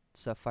growth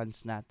sa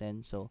funds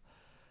natin. So,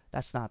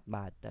 that's not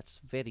bad.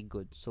 That's very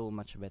good. So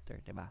much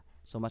better, diba?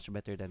 So much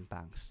better than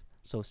banks.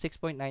 So,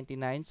 6.99.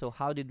 So,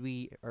 how did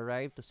we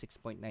arrive to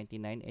 6.99?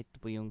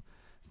 Ito po yung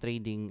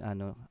trading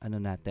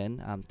natin,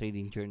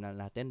 trading journal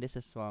natin. This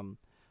is from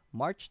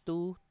March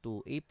 2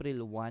 to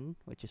April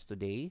 1, which is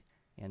today.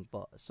 Yan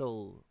po.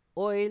 So,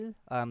 oil,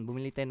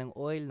 bumili tayo ng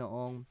oil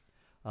noong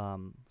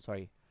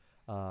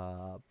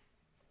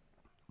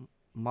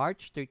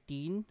March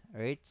 13,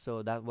 right?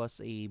 So, that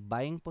was a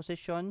buying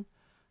position.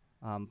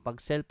 Pag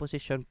sell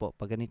position po,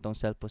 pag ganitong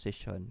sell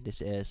position,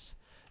 this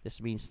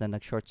means na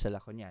nag-short sell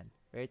ako niyan.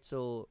 Right?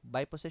 So,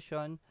 buy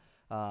position,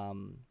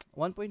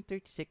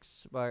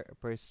 1.36%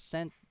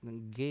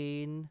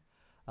 gain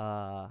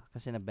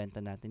kasi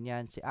nabenta natin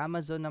yan. Si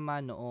Amazon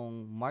naman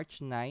noong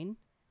March 9,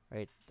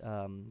 right?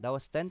 That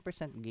was 10%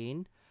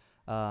 gain.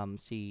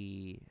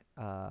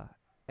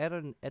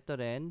 Ito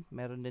rin,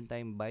 meron din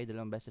tayong buy, 2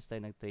 beses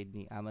tayo nag-trade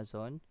ni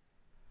Amazon.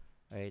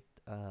 Right?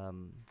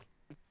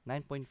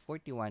 9.41%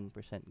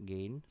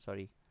 gain,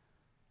 sorry.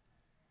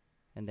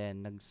 And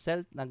then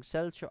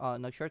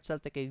nag-short sell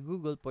tayo kay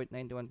Google,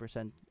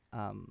 0.91%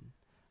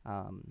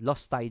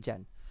 loss tayo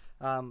dyan.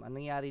 Anong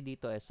nangyari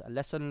dito is,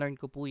 lesson learned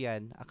ko po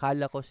yan.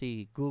 Akala ko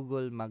si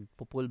Google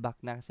magpo-pull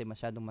back na kasi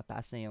masyadong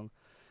mataas na yung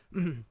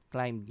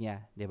climb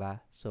niya, 'di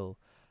ba? So,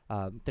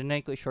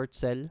 Trinay ko i-short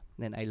sell,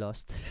 then I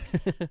lost.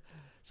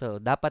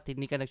 So, dapat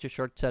hindi ka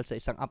nag-short sell sa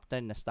isang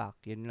uptrend na stock.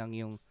 Yun lang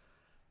yung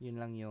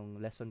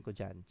lesson ko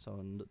dyan.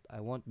 So,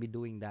 I won't be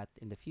doing that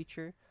in the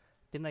future.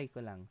 Tinry ko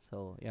lang.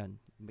 So,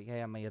 yun.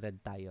 Kaya may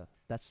red tayo.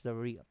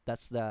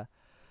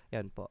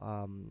 Yan po.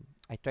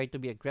 I tried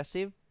to be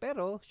aggressive,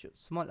 pero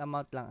small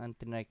amount lang ang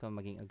tinry ko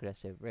maging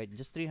aggressive. Right?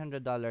 Just $300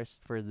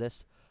 for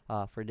this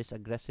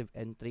aggressive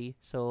entry.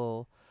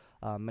 So,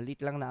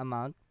 maliit lang na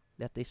amount.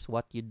 That is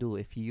what you do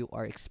if you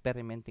are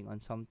experimenting on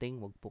something.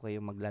 Wag po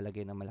kayong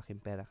maglalagay ng malaking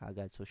pera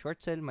kaagad. So,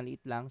 short sell,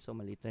 maliit lang. So,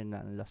 maliit rin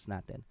na ang loss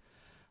natin.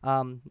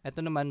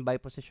 Ito naman,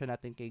 buy position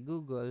natin kay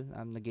Google.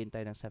 Nag-gain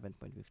tayo ng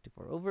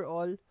 7.54.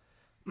 Overall,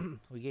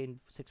 we gained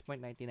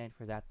 6.99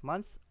 for that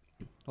month.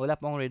 Wala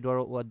pong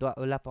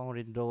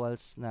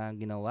withdrawals na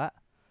ginawa.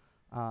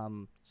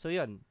 So,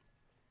 yun.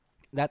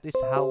 That is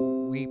how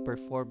we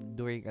performed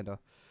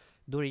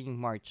during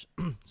March.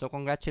 So,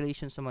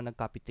 congratulations sa mga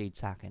nag-copy trade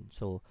sa akin.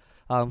 So,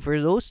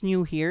 for those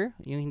new here,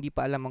 yung hindi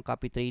pa alam ang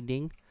copy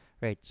trading,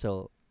 right?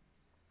 So,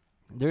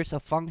 there's a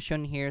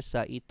function here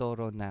sa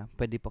eToro na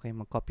pwede po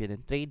kayong mag-copy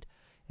and trade.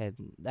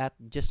 And that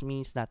just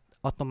means that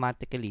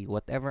automatically,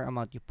 whatever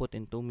amount you put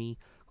into me,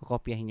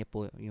 kukopyahin niya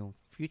po yung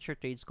future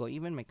trades ko,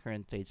 even my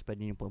current trades,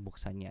 pwede niyo po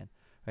buksan yan.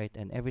 Right?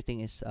 And everything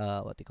is,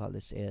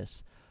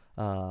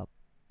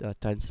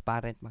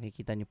 transparent.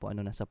 Makikita niyo po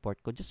ano na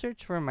support ko. Just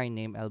search for my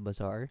name,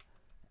 Bazar.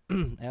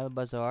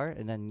 Bazar,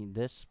 and then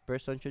this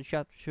person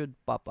should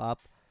pop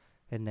up.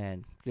 And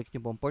then, click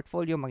niyo po ang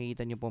portfolio.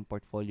 Makikita niyo po ang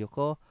portfolio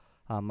ko.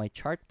 My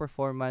chart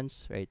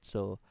performance, right?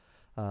 So,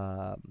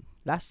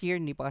 last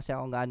year, hindi pa kasi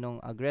ako ganong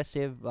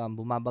aggressive.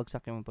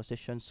 Bumabagsak yung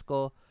positions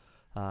ko.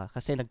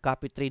 Kasi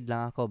nag-copy trade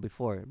lang ako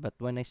before. But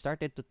when I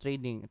started to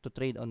trade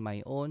on my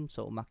own,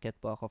 so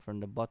umakyat po ako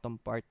from the bottom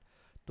part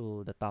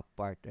to the top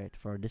part, right?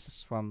 This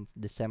is from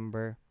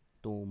December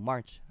to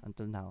March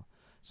until now.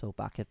 So,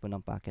 paakyat po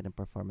ng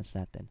performance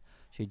natin.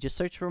 So, you just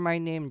search for my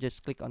name,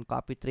 just click on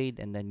copy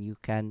trade, and then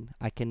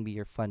I can be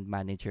your fund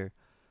manager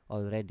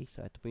already.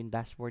 So, ito po yung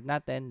dashboard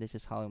natin. This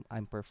is how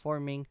I'm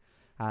performing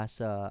as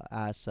a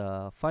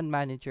fund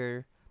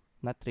manager.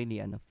 Not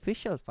really an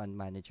official fund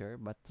manager,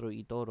 but through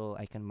eToro,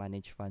 I can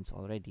manage funds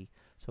already.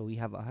 So, we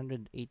have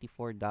 $184,000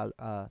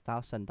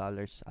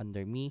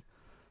 under me.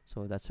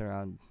 So, that's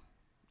around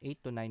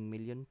 8 to 9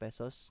 million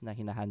pesos na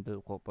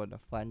hinahandle ko po na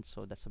funds.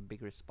 So, that's a big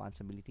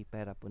responsibility.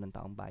 Pera po ng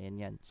taong bayan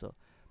yan. So,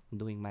 I'm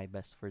doing my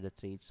best for the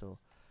trade. So,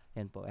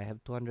 yan po. I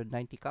have 290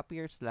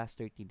 copiers last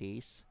 30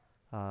 days.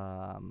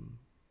 So,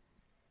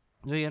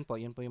 yan po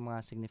yung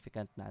mga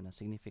significant na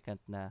significant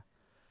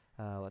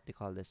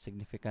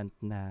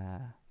na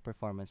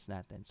performance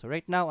natin. So,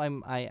 right now,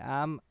 I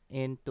am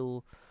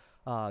into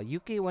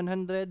UK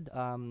 100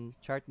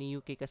 chart ni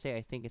UK kasi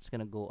I think it's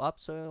gonna go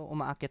up. So,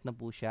 umaakit na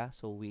po siya.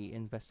 So, we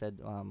invested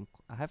a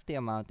hefty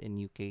amount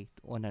in UK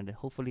 100.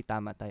 Hopefully,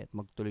 tama tayo at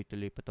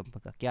magtuloy-tuloy pa itong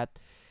pag-akyat.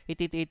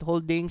 888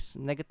 holdings,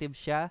 negative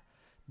siya.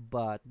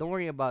 But, don't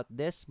worry about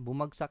this.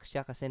 Bumagsak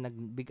siya kasi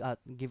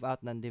give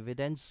out ng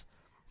dividends.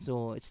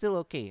 So, it's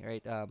still okay,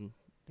 right?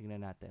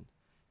 Tingnan natin.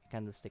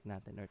 Candlestick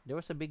natin. There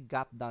was a big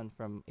gap down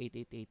from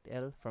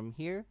 888L from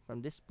here, from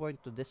this point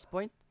to this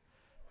point.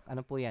 Ano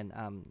po yan?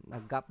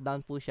 Nag-gap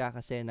down po siya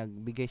kasi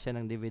nagbigay siya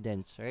ng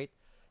dividends, right?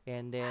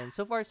 And then,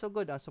 so far, so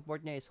good. Ang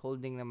support niya is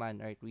holding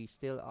naman, right? We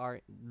still are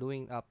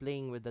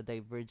playing with the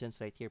divergence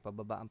right here.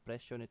 Pababa ang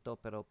presyo nito,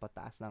 pero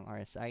pataas ng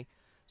RSI.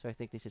 So, I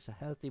think this is a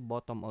healthy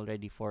bottom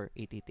already for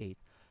 888.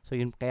 So,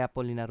 yun, kaya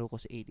po linaro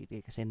ko sa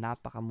 888 kasi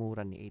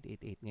napakamura ni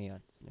 888 ngayon.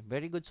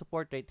 Very good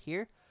support right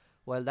here.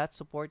 While that's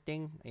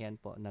supporting, ayan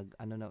po,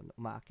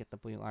 umaakit na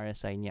po yung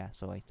RSI niya.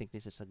 So, I think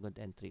this is a good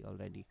entry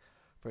already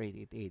for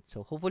 888.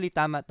 So, hopefully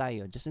tama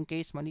tayo. Just in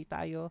case mali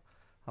tayo,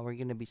 we're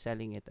gonna be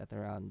selling it at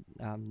around,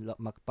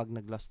 pag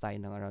nag-loss tayo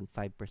ng around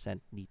 5%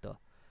 dito.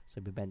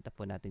 So, bibenta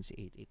po natin si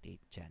 888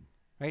 dyan.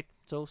 Right?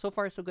 So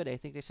far, so good. I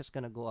think this is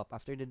gonna go up.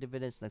 After the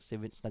dividends,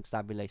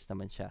 nag-stabilize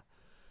naman siya.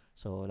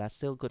 So, that's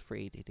still good for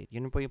 888.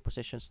 Yun po yung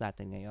positions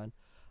natin ngayon.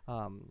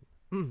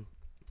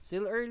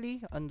 Still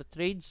early on the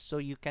trades, so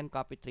you can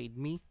copy trade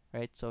me,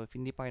 right? So, if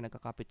hindi pa kayo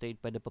nagka-copy trade,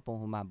 pwede pa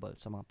pong humabol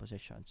sa mga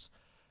positions,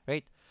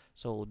 right?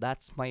 So,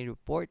 that's my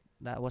report.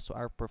 That was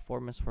our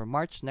performance for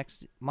March.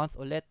 Next month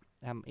ulit,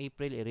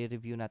 April,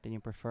 i-review natin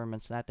yung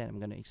performance natin.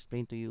 I'm gonna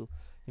explain to you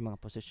yung mga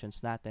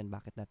positions natin,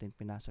 bakit natin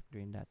pinasok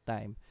during that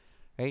time,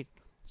 right?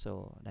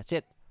 So, that's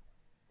it.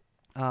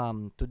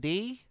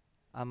 Today,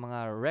 ang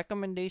mga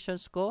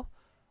recommendations ko,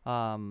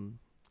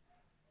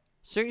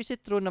 sir, is it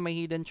true na may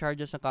hidden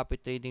charges na copy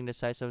trading? The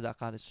size of the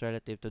account is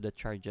relative to the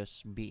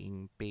charges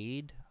being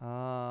paid?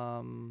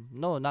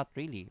 No, not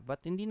really. But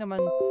hindi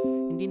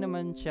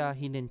naman siya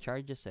hidden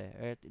charges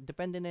eh.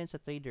 Depende na yun sa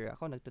trader.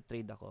 Ako,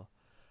 nagtutrade ako.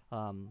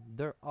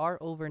 There are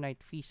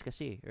overnight fees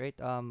kasi, right?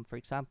 For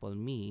example,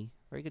 me,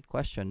 very good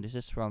question. This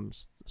is from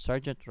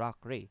Sergeant Rock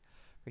Ray.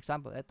 For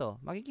example,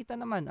 ito, makikita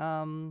naman,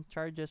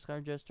 charges.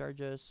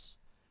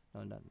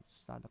 No,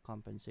 that's not a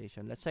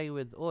compensation. Let's say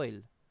with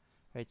oil.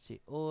 Right,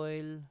 si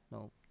oil.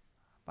 No.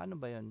 Paano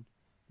ba yun?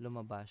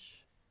 Lumabas.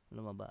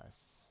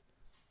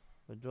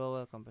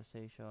 Withdrawal,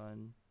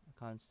 compensation,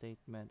 account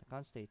statement.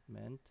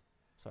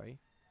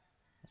 Sorry,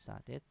 that's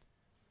not it.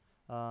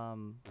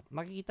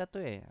 Makikita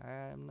to eh.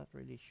 I'm not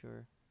really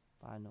sure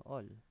paano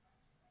all.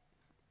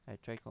 I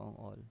try ko ang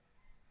all.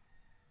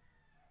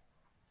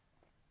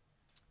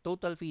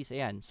 Total fees,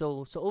 ayan.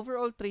 So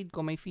overall trade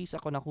ko, may fees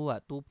ako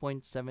nakuha,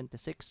 $2.76.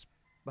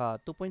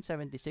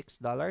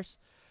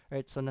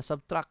 Right, so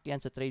na-subtract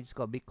yan sa trades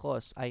ko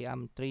because I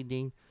am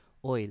trading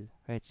oil.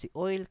 Right, si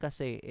oil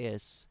kasi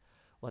is,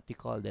 what you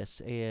call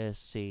this,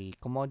 is a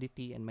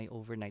commodity and may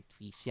overnight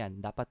fees yan.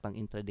 Dapat pang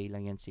intraday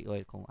lang yan si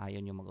oil kung ayaw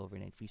nyo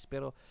mag-overnight fees.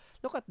 Pero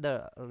look at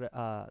the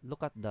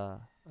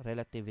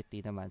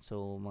relativity naman.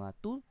 So mga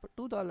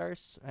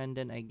 $2 and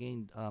then I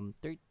gained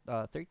 $13.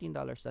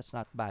 That's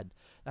not bad.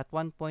 At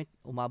one point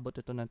umabot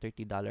ito ng $30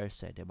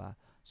 eh, 'di ba?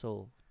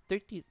 So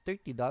 $30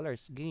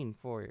 gain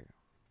for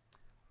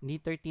hindi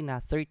 30 na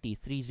 30.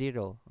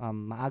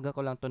 Maaga ko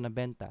lang to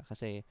nabenta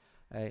kasi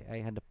I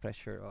had the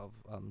pressure of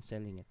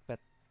selling it. But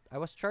I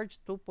was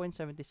charged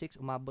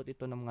 2.76, umabot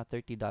ito ng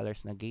mga $30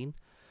 na gain.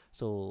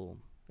 So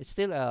it's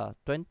still a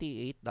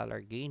 $28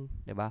 gain,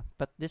 'di ba?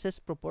 But this is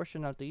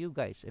proportional to you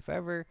guys. If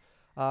ever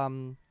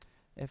 $200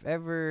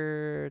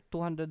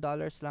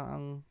 lang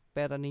ang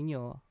pera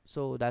ninyo,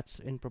 so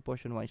that's in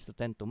proportion wise to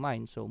 10 to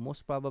mine. So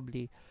most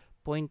probably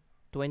 0.20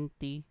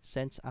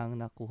 cents ang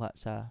nakuha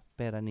sa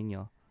pera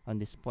ninyo on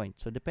this point.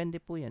 So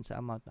depende po 'yan sa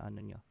amount na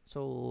ano nyo.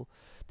 So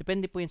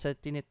depende po 'yan sa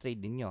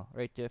tinitrade ninyo,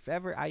 right?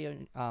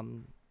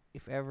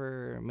 If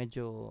ever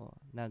medyo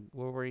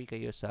nag-worry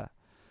kayo sa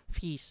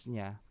fees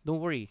niya, don't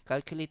worry,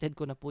 calculated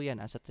ko na po yan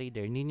as a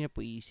trader. Hindi niyo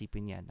po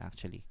iisipin yan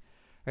actually.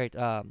 Right,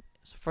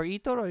 for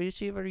eToro,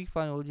 receive a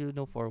refund, will you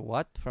know for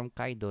what? From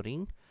Kai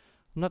Doring?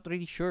 Not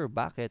really sure.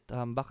 Bakit?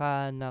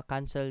 Baka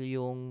na-cancel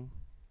yung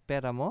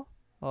pera mo?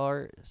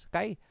 Or,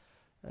 Kai,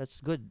 that's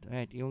good.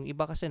 Right, yung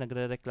iba kasi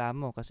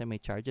nagre-reklamo kasi may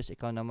charges.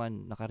 Ikaw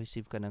naman,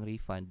 naka-receive ka ng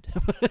refund.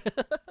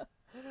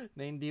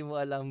 Na hindi mo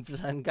alam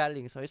saan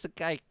galing. So, isa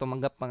kahit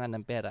tumanggap pa nga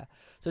ng pera.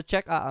 So,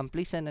 check,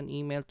 please send an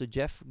email to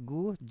Jeff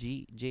Gu,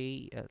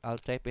 I'll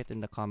type it in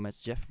the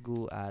comments,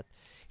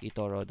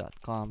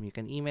 jeffgu@etoro.com. You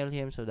can email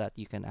him so that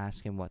you can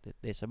ask him what it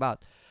is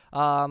about.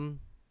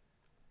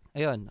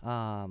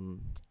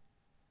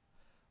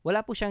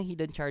 Wala po siyang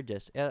hidden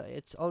charges.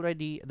 It's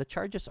already, the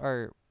charges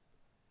are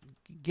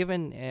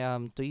given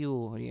to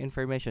you,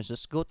 information.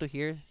 Just go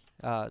here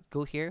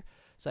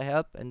sa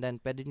help, and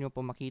then pwede nyo po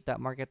makita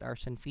market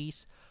ARSN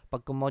fees.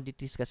 Pag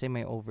commodities kasi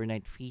may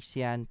overnight fees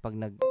yan. Pag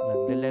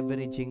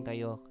nag-leveraging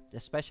kayo,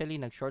 especially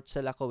nag-short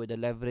sell ako with a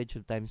leverage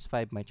of times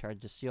 5, may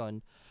charges yon.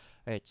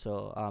 Right,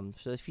 so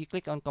if you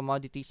click on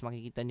commodities,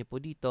 makikita nyo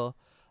po dito,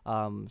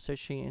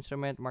 searching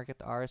instrument, market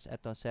ARS,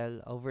 eto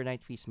sell,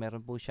 overnight fees,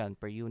 meron po siyan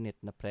per unit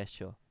na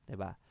presyo, 'di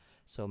ba?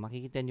 So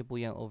makikita nyo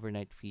po yung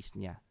overnight fees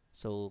niya.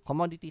 So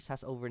commodities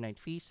has overnight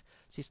fees.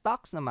 Si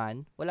stocks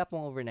naman, wala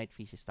pong overnight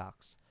fees si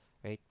stocks,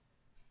 right?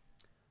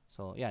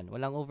 So, yan.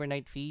 Walang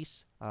overnight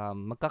fees.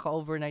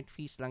 Magkaka-overnight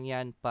fees lang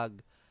yan pag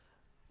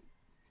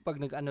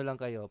nag-ano lang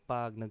kayo,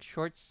 pag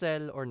nag-short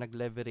sell or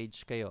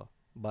nag-leverage kayo.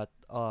 But,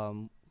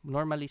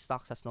 normally,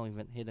 stocks has no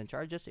even hidden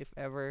charges. If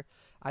ever,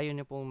 ayaw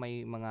nyo pong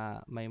may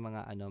mga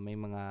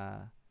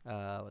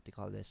what do you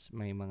call this?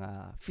 May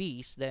mga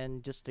fees,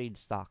 then just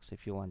trade stocks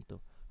if you want to.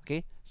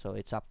 Okay? So,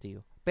 it's up to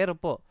you. Pero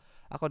po,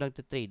 ako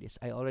nagte-trade is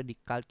I already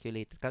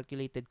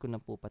calculated ko na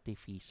po pati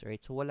fees,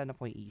 right? So, wala na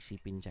po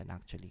iisipin dyan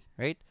actually,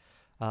 right?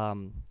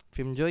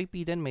 From Joy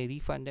P din may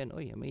refund din.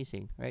 Oy,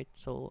 amazing, right?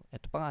 So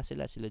eto pa nga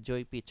sila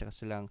Joy P tsaka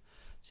sila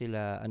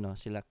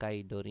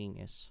Kai Doring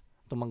is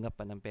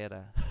tumanggap pa ng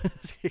pera.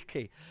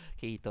 kay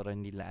eToro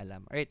hindi nila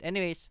alam. Alright,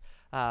 anyways,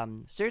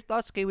 sir,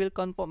 thoughts kay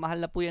Wilcon po.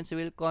 Mahal na po yan si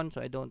Wilcon,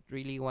 so I don't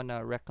really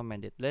wanna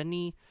recommend it.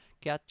 Lenny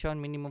Kiatchon,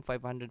 minimum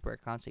 500 per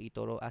account sa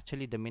eToro.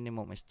 Actually, the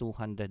minimum is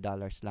 $200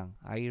 lang.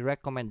 I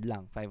recommend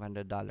lang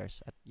 $500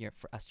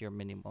 as your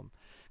minimum.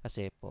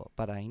 Kasi po,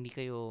 para hindi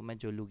kayo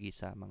medyo lugi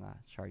sa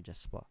mga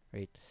charges po.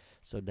 Right?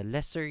 So, the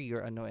lesser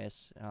your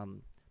is,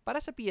 para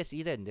sa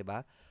PSE din, di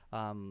ba?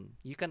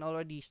 You can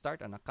already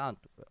start an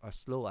account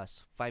as low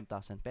as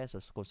 5,000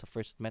 pesos. Kung sa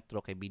First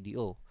Metro kay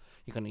BDO,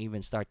 you can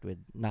even start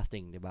with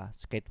nothing, di ba?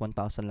 So, kahit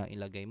 1,000 lang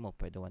ilagay mo,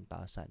 pwede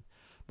 1,000.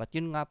 But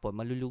yun nga po,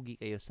 malulugi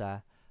kayo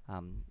sa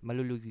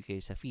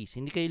fees.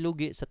 Hindi kayo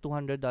lugi sa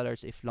 $200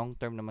 if long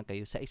term naman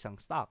kayo sa isang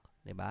stock,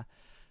 'di ba?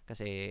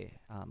 Kasi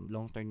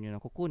long term niyo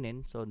na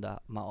kukunin, so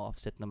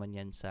ma-offset naman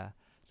 'yan sa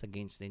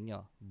gains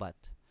ninyo.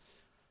 But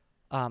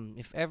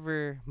if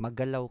ever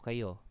magalaw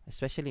kayo,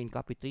 especially in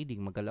copy trading,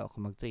 magalaw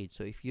ako mag-trade.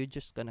 So if you're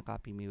just gonna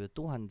copy me with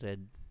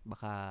 200,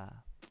 baka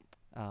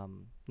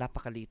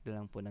napakaliit na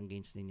lang po ng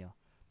gains ninyo.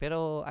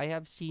 Pero I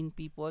have seen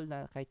people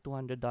na kahit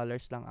 $200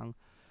 lang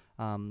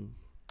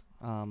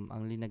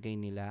ang linagay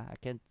nila.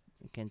 I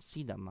can't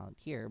see the amount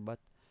here, but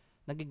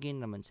nag-gain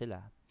naman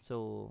sila.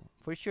 So,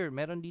 for sure,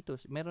 meron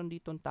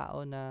ditong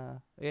tao na,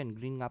 ayun,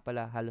 green nga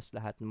pala, halos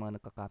lahat ng mga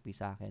nagka-copy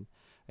sa akin.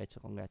 Right,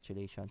 so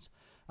congratulations.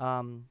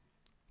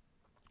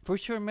 For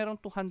sure,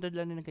 meron 200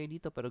 lang na kayo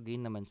dito, pero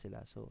gain naman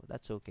sila. So,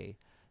 that's okay.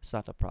 It's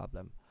not a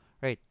problem.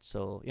 Right,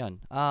 so,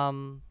 yun.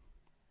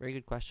 Very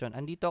good question.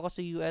 Andito ako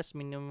sa US,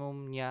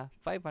 minimum niya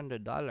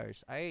 $500.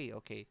 Ay,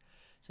 okay.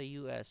 Sa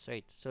US,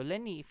 right? So,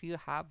 Lenny, if you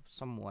have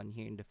someone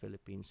here in the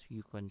Philippines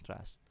you can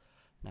trust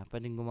na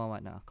pwedeng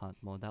gumawa ng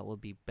account mo, that will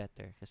be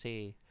better.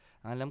 Kasi,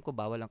 ang alam ko,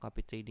 bawal ang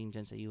copy trading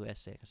dyan sa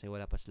US kasi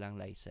wala pa silang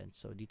license.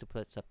 So, dito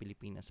pa sa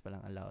Pilipinas pa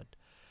lang allowed.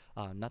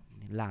 Not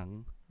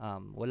lang,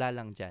 wala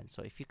lang dyan.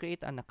 So, if you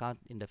create an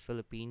account in the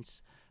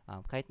Philippines,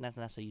 kahit na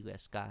nasa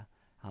US ka,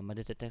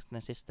 madetect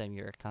na system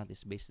your account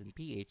is based in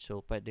PH,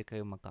 so pwede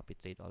kayo mag-copy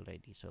trade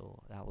already.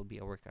 So, that will be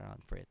a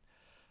workaround for it.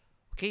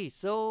 Okay,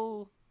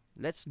 so,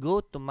 let's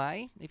go to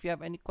if you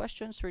have any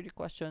questions, further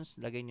questions,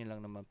 lagay nyo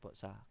lang naman po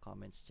sa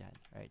comments dyan.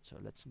 Alright, so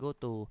let's go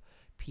to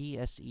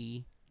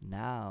PSE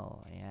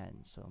now.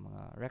 Ayan, so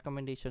mga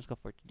recommendations ko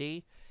for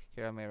today.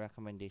 Here are my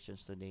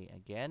recommendations today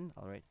again.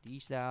 I'll write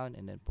these down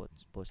and then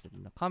post it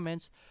in the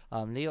comments.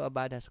 Leo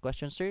Abad has a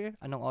question, sir.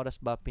 Anong oras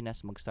ba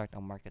Pinas mag-start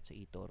ang market sa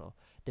eToro?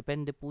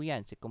 Depende po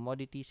yan. Si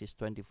commodities is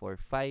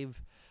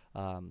 24/5.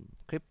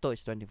 Crypto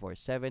is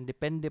 24/7.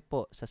 Depende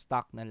po sa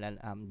stock na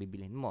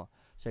bibilhin mo.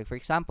 So, for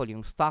example,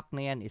 yung stock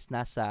na yan is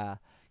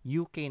nasa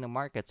UK na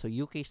market. So,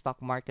 UK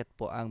stock market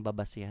po ang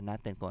babasihan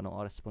natin kung anong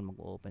oras po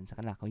mag-open sa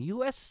kanila. Kung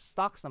US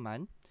stocks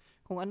naman,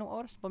 kung anong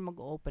oras po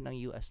mag-open ang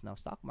US now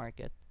stock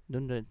market,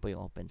 doon rin po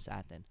yung open sa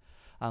atin.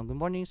 Good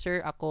morning,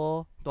 sir.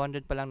 Ako,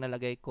 200 pa lang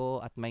nalagay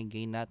ko at may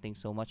gain na.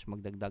 Thanks so much.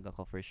 Magdagdag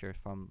ako for sure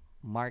from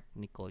Mark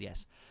Nicole.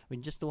 Yes.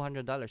 With just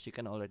 $200, you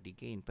can already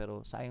gain.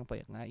 Pero sayang po,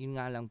 yun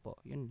nga lang po.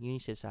 Yun yung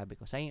sinasabi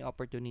ko. Sayang yung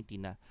opportunity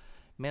na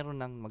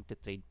meron nang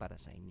magte-trade para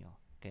sa inyo.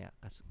 Kaya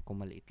kung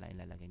maliit lang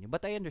ilalagay nyo.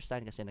 But I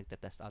understand kasi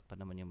nagte-test out pa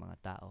naman yung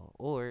mga tao.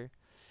 Or,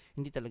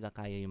 hindi talaga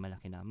kaya yung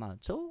malaki na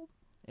amount. So,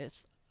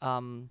 it's,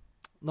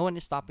 no one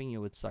is stopping you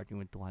with starting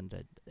with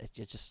 200. I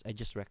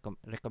just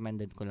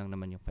recommended ko lang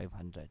naman yung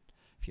 500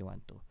 if you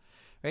want to.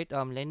 Right,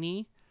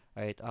 Lenny.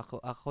 Right,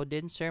 ako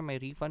din, sir, may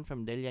refund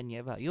from Delia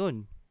Nieva.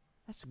 Yun.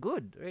 That's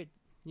good, right?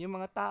 Yung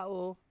mga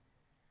tao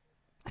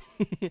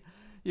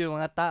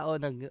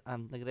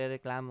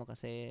nagrereklamo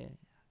kasi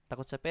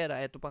takot sa pera.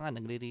 Ito pa nga,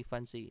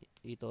 nagre-refund si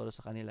eToro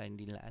sa kanila,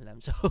 hindi nila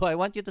alam. So, I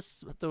want you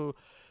to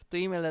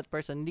email that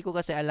person. Hindi ko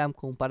kasi alam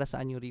kung para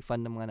saan yung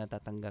refund ng mga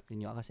natatanggap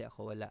ninyo kasi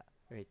ako wala.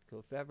 Right?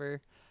 So, if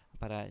ever,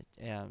 para,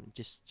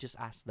 just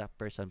ask that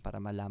person para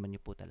malaman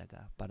nyo po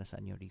talaga para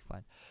saan yung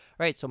refund.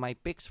 Right, so my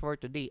picks for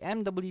today.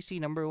 MWC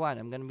number 1.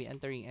 I'm gonna be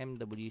entering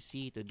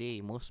MWC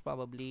today. Most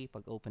probably,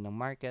 pag open ng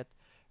market.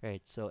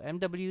 Right, so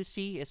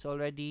MWC is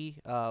already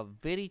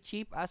very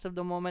cheap as of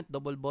the moment.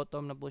 Double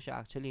bottom na po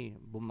siya actually.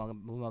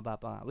 Bumaba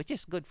pa nga, which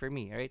is good for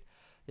me, right?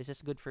 This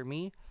is good for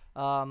me.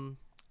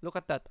 Look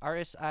at that.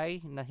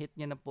 RSI, na-hit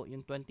niya na po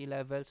yung 20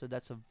 level. So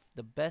that's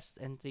the best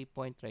entry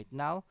point right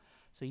now.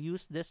 So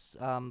use this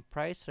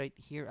price right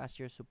here as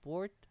your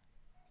support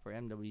for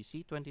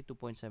MWC,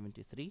 22.73.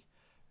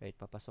 Right,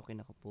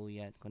 papasokin ako po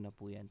yan, ko na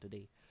po yan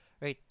today.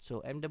 Right,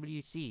 so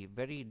MWC,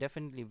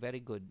 definitely very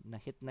good.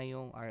 Na-hit na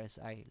yung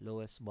RSI,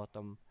 lowest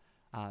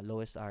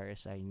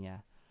RSI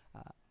niya.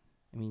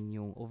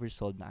 Yung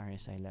oversold na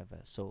RSI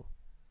level. So,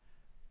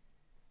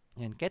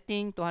 yan,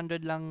 Keting,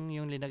 200 lang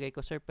yung linagay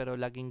ko, sir, pero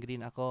laging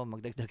green ako,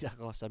 magdagdag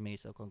ako sa May,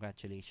 so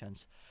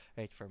congratulations,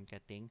 right, from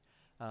Keting.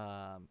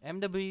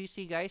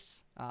 MWC,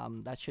 guys,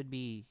 that should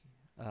be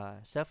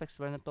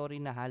self-explanatory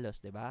na halos,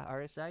 diba?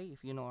 RSI,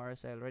 if you know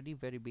RSI already,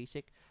 very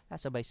basic.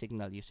 That's a buy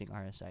signal using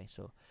RSI.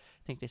 So,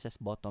 I think this has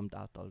bottomed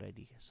out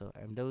already. So,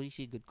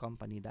 MWC, good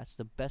company. That's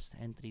the best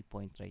entry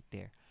point right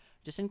there.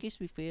 Just in case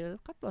we fail,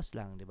 cut loss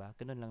lang, diba?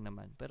 Ganun lang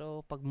naman.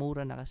 Pero, pag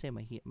mura na kasi,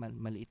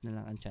 maliit na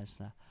lang ang chance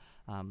na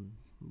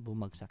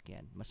bumagsak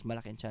yan. Mas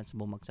malaki ang chance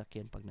bumagsak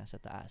yan pag nasa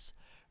taas.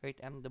 Right,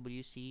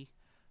 MWC.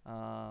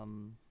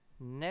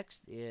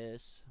 Next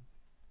is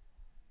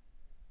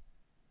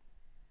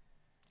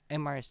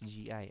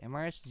MRSGI.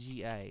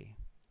 MRSGI.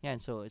 Yan,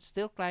 so it's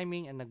still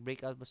climbing and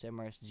nag-breakout po sa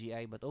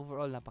MRSGI but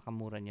overall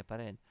napakamura niya pa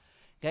rin.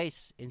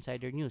 Guys,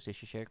 insider news,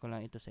 i-share ko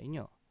lang ito sa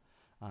inyo.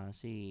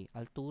 Si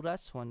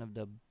Alturas, one of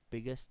the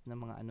biggest na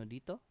mga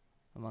dito,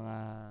 mga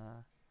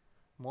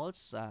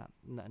malls,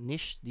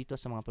 niche dito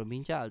sa mga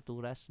probinsya.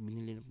 Alturas,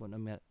 binili po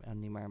ng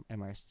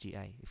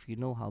MRSGI. If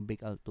you know how big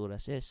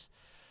Alturas is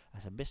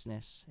as a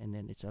business and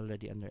then it's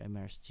already under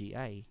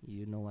MRSGI,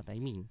 you know what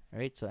I mean,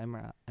 right? So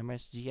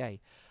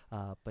MRSGI,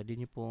 pwede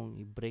nyo pong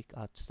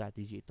i-breakout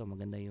strategy ito.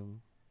 Maganda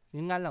yun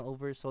nga lang,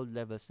 oversold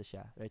levels na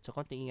siya, right? So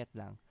konting ingat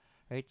lang,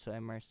 right? So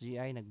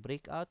MRSGI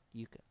nag-breakout,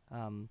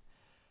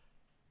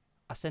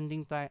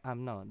 ascending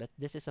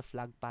this is a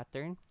flag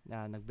pattern.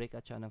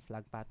 Nag-breakout siya ng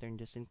flag pattern.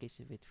 Just in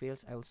case if it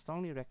fails, I will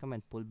strongly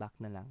recommend pullback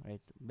na lang, right?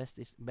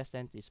 Best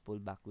entry is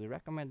pullback. We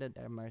recommended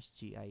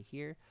MRSGI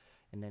here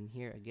and then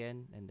here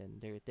again and then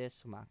there it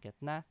is, sumakit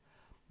na.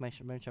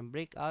 Meron siyang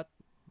breakout.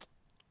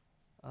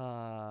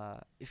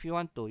 If you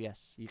want to,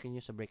 yes, you can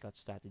use a breakout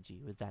strategy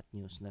with that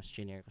news na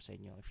shinare ko sa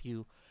inyo. If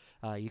you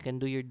can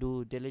do your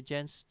due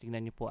diligence,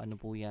 tingnan niyo po ano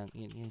po yung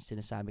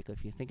sinasabi ko.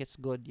 If you think it's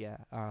good,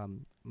 yeah,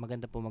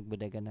 maganda po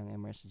magbodega ng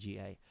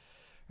MRSGI.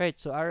 Right,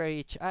 so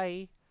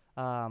RHI,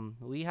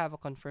 We have a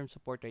confirmed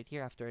support right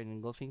here after an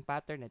engulfing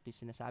pattern. Ito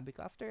yung sinasabi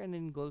ko. After an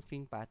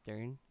engulfing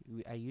pattern,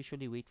 I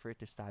usually wait for it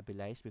to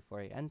stabilize before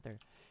I enter.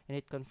 And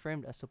it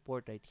confirmed a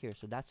support right here.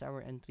 So that's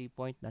our entry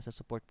point. Nasa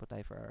support po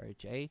tayo for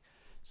RRHI.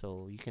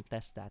 So you can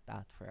test that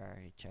out for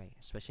RRHI,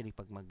 especially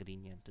pag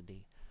mag-green yan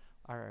today.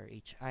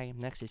 RRHI.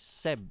 Next is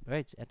SEB.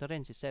 Right? Ito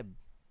rin si SEB.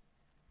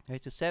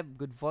 Right? So SEB,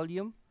 good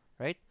volume.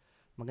 Right?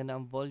 Maganda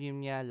ang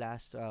volume niya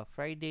last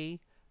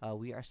Friday.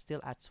 We are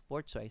still at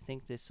support, so I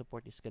think this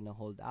support is gonna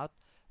hold out.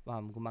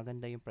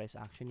 Gumaganda yung price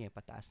action niya,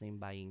 pataas na yung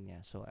buying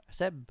niya. So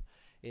SEB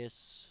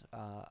is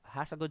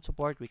has a good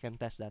support. We can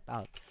test that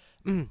out.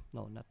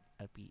 No, not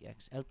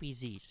LPX.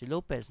 LPZ. Si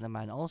Lopez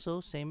naman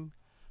also same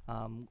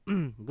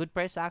good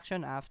price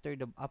action after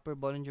the upper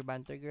Bollinger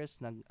Band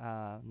triggers.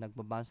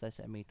 Nagbabounce tayo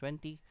sa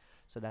MA20.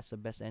 So that's the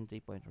best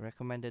entry point.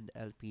 Recommended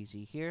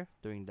LPZ here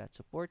during that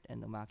support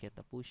and umakyat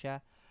na po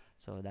siya.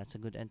 So that's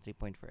a good entry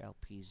point for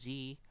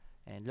LPZ.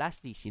 And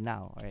lastly, si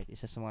Now. Alright,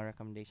 isa sa mga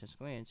recommendations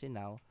ko ngayon, si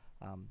Now.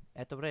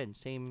 Eto rin,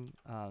 same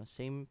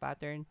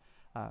pattern,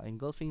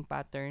 engulfing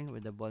pattern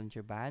with the Bollinger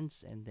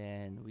Bands. And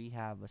then we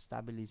have a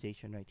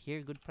stabilization right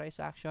here. Good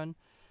price action.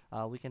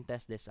 We can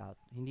test this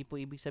out. Hindi po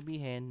ibig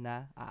sabihin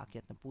na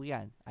aakyat na po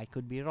yan. I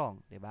could be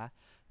wrong, diba?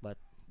 But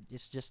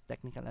it's just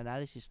technical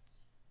analysis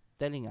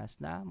telling us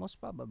na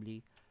most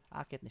probably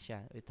aakyat na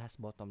siya. It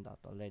has bottomed out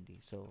already.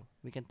 So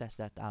we can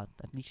test that out.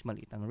 At least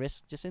maliit ang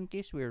risk. Just in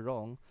case we're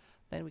wrong,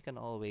 then we can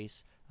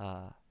always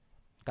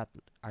cut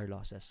our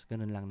losses.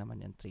 Ganun lang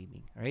naman yung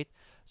trading. Alright?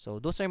 So,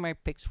 those are my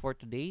picks for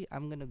today.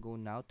 I'm gonna go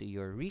now to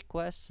your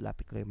requests.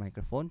 Lapit ko yung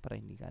microphone para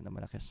hindi ka na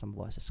malaki sa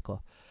boses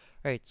ko.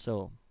 Alright,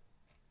 so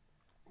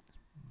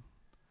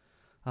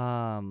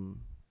alright,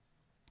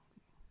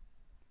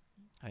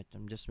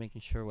 I'm just making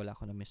sure wala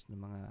ko na-miss ng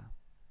mga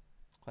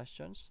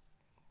questions.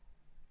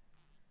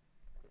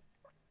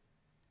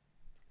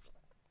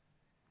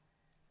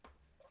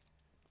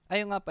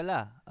 Ayun nga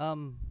pala,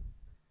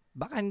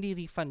 baka hindi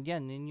refund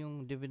yan. Yun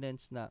yung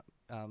dividends na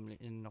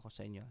ko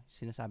sa inyo.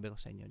 Sinasabi ko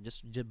sa inyo.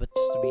 But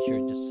just to be sure,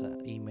 just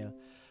email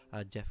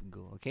Jeff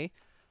Go. Okay?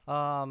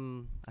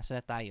 Asa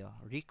na tayo?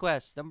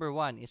 Request number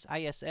 1 is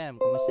ISM.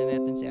 Kumusta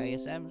natin si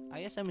ISM?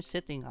 ISM is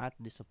sitting at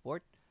the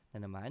support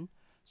na naman.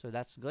 So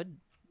that's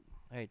good.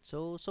 Alright.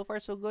 So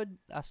far so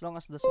good. As long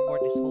as the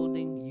support is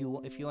holding,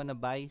 if you wanna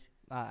buy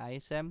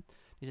ISM,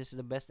 this is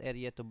the best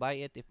area to buy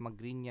it. If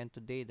mag-green yan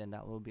today, then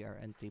that will be our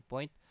entry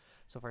point.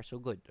 So far so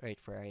good, right,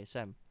 for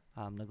ISM.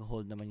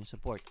 Nag-hold naman yung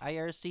support.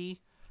 IRC,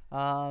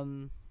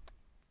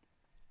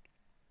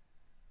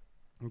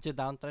 medyo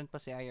downtrend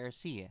pa si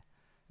IRC eh.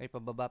 Right,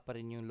 pababa pa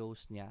rin yung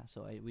lows niya.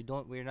 So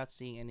we're not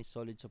seeing any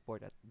solid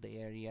support at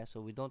the area.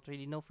 So we don't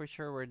really know for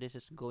sure where this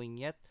is going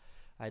yet.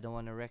 I don't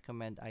want to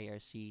recommend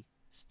IRC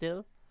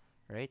still,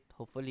 right?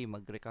 Hopefully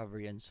mag-recover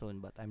yan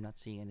soon, but I'm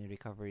not seeing any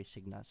recovery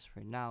signals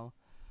for now.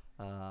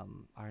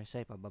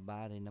 RSI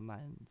pababa rin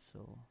naman.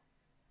 So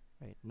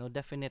right, no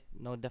definite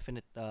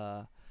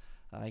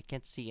I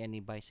can't see any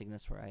buy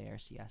signals for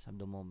IRC as of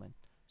the moment.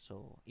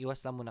 So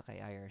iwas lang muna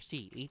kay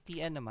IRC.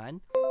 ATN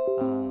naman,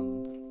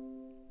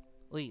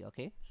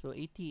 okay. So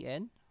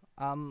ATN,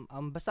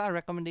 basta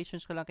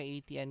recommendations ko lang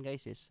kay ATN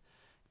guys is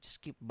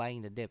just keep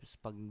buying the dips.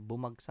 Pag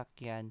bumagsak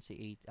yan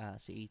si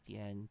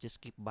ATN, just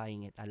keep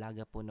buying it.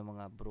 Alaga po ng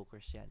mga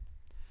brokers yan.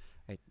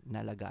 Right,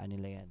 nalagaan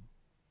nila yan.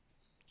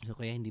 So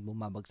kaya hindi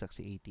bumabagsak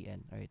si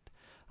ATN, right?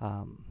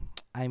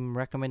 I'm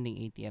recommending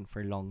ATN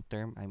for long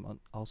term. I'm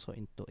also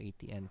into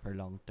ATN for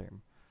long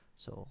term.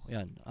 So,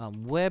 yan.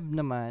 Web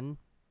naman.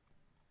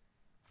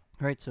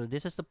 Right, so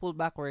this is the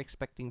pullback we're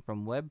expecting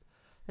from Web.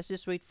 Let's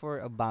just wait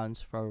for a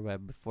bounce for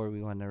Web before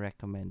we want to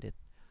recommend it.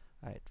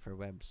 Right, for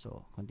Web.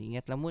 So, konti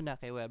ingat lang muna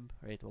kay Web.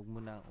 Right,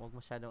 wag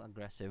masyadong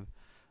aggressive.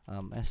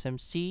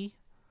 SMC,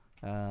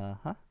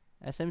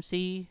 SMC,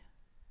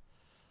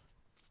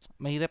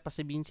 mahirap pa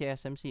sabihin si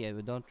SMC.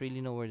 We don't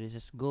really know where this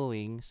is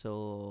going,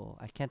 so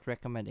I can't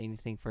recommend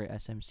anything for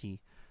SMC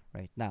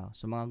right now.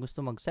 So mga gusto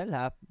mag-sell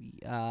half,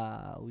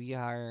 we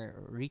are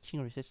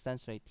reaching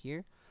resistance right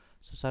here.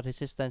 So sa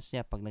resistance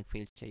niya, pag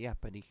nag-fail siya,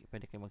 pwede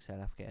kayo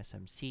mag-sell half kay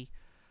SMC.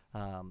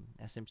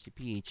 SMC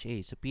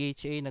PHA. So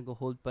PHA,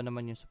 nag-hold pa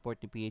naman yung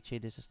support ni PHA.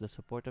 This is the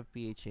support of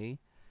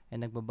PHA.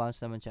 And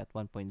nagbabounce naman siya at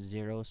 1.0.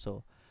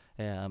 So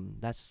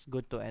that's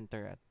good to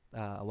enter at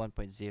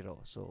 1.0.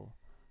 So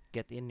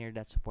get in near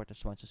that support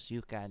as much as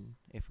you can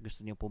if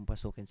gusto niyo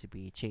pumpasukin si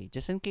PHA.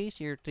 Just in case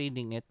you're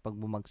trading it pag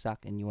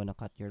bumagsak and you wanna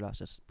cut your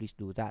losses, please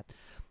do that.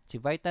 Si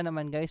Vita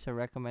naman guys, a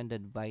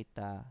recommended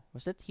Vita.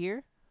 Was it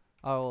here?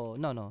 Oh,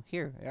 no,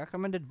 here. I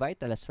recommended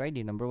Vita last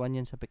Friday. Number 1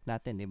 yan sa pick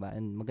natin, diba?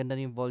 And maganda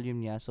yung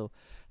volume niya. So,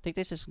 I think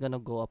this is gonna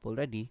go up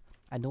already.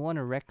 I don't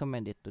wanna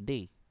recommend it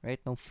today.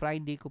 Right? Nung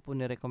Friday ko po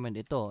ni-recommend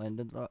ito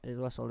and it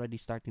was already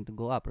starting to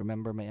go up.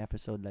 Remember my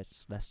episode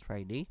last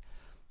Friday?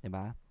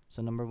 Diba? So,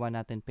 number 1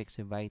 natin pick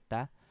si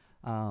Vita.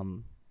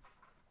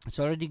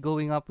 It's already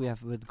going up. We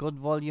have with good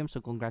volume.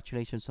 So,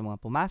 congratulations sa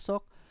mga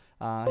pumasok.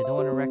 I don't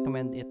want to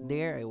recommend it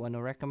there. I want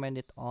to recommend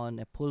it on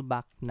a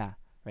pullback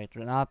na. Right?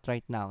 Not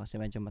right now kasi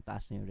medyo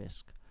mataas na yung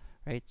risk.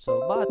 right?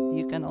 So, but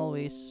you can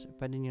always,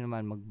 pwede nyo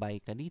naman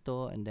mag-buy ka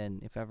dito, and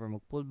then if ever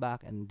mag-pull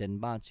back and then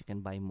bounce, you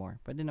can buy more.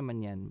 Pwede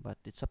naman yan, but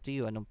it's up to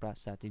you anong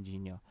strategy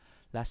nyo.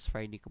 Last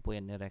Friday ko po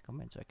yan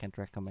ni-recommend, so I can't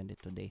recommend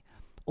it today.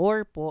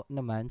 Or po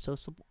naman, so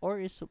or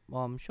is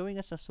showing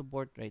us a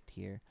support right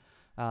here.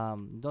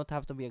 Don't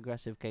have to be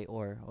aggressive kay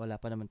or. Wala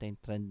pa naman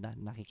tayong trend na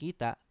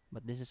nakikita,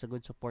 but this is a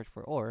good support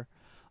for or.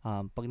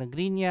 Pag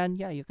nag-green yan,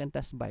 yeah, you can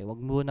test buy.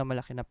 Wag muna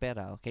malaki na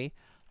pera, okay?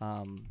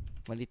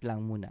 Malit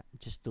lang muna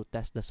just to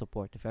test the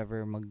support. If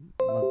ever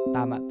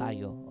magtama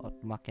tayo at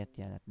market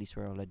yan, at least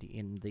we're already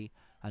in the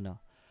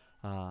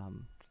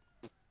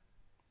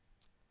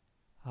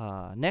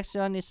next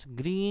one is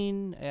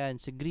green. Ayan,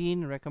 si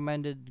green,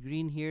 recommended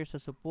green here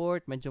sa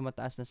support. Medyo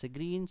mataas na si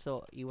green,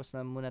 so iwas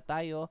na muna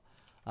tayo.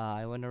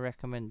 I wanna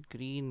recommend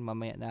green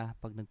mamaya na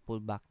pag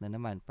nag-pull back na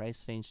naman.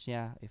 Price range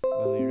niya, if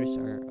we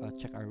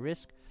check our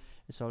risk,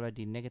 it's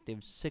already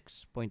negative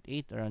 6.8,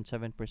 around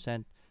 7%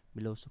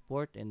 below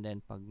support. And then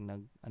pag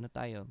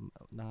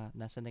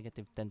nasa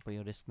negative 10 po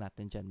yung risk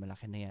natin dyan,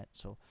 malaki na yan.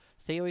 So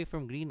stay away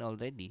from green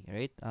already,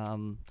 right?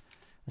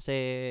 Kasi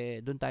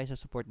dun tayo sa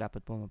support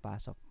dapat po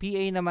mapasok.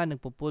 PA naman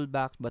nagpo-pull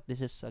back, but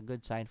this is a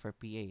good sign for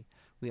PA.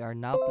 We are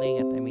now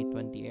playing at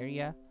MA20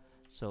 area.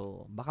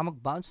 So baka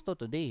mag-bounce to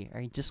today.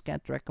 I just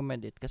can't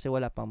recommend it kasi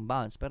wala pang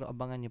bounce. Pero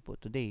abangan nyo po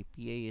today.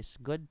 PA is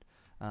good.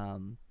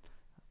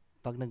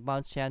 Pag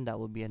nag-bounce yan, that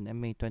will be an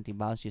MA20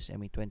 bounce. Use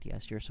MA20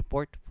 as your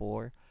support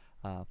for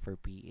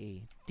PA.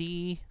 T.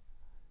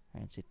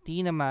 Ayan, si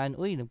T naman.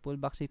 Uy,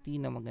 nag-pull back si T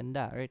na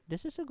maganda. Right?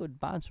 This is a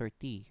good bounce for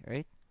T.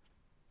 Right?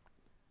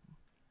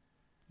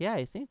 Yeah,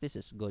 I think this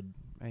is good,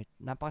 right?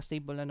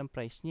 Napaka-stable na ng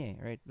price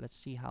niya, right? Let's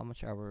see how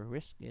much our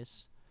risk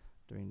is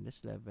during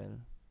this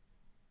level.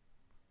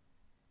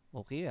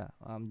 Okay, yeah.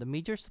 The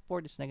major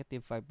support is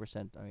negative 5%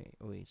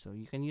 away. So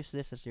you can use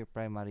this as your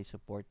primary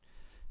support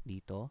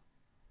dito.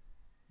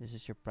 This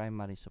is your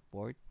primary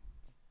support.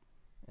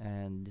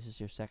 And this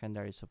is your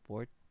secondary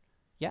support.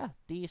 Yeah,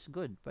 T is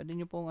good. Pwede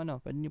nyo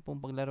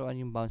pong paglaruan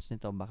yung bounce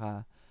nito.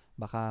 Baka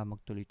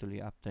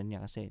magtuloy-tuloy uptrend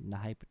niya kasi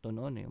na-hype ito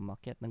noon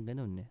umakyat ng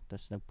ganun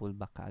tapos nag-pull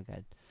back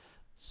kaagad.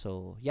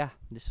 So yeah,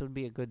 this will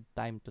be a good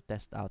time to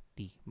test out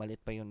T.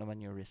 Maliit pa yung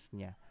naman yung risk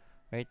niya,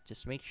 right?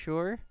 Just make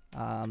sure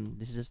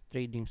this is a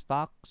trading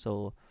stock,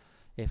 so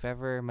if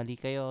ever mali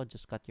kayo,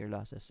 just cut your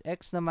losses.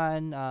 X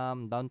naman,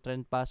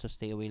 downtrend pa, so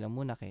stay away lang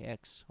muna kay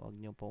X. Huwag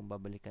nyo pong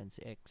babalikan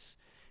si X.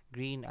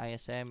 Green,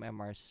 ISM,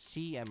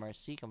 MRC.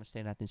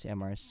 Kamusta natin si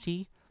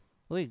MRC?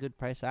 Uy, good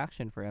price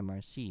action for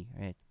MRC,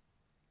 right?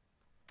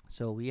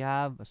 So we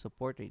have a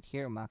support right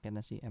here, umakyat na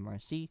si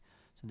MRC.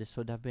 So this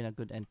would have been a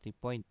good entry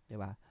point,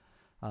 diba?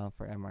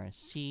 For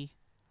MRC.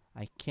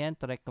 I can't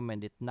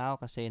recommend it now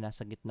kasi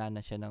nasa gitna na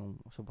siya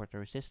ng support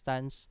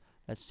resistance.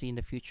 Let's see in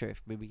the future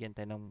if bibigyan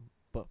tayo ng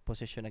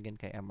position again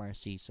kay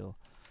MRC. So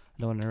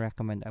I don't want to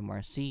recommend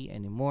MRC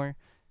anymore,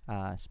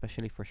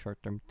 especially for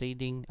short-term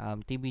trading.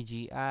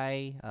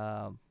 TBGI,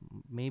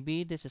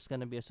 maybe this is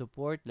gonna be a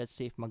support. Let's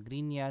see if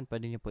mag-green yan.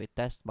 Pwede nyo po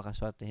i-test. Baka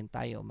swertehin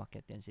tayo.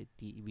 Umakyat yan si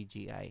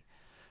TBGI.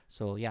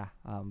 So yeah,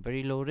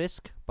 very low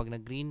risk. Pag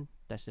nag-green,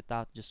 test it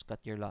out. Just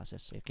cut your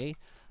losses, okay?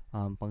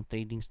 Pang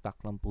trading stock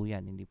lang po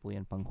yan. Hindi po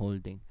yan pang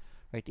holding.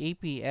 Right,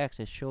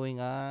 APX is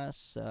showing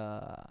us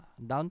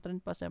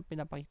downtrend pa sa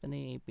pinapakita na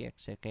yung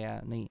APX.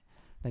 Kaya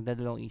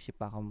nagdadalawang isip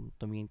pa akong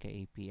tumingin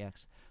kay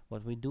APX.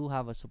 But we do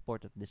have a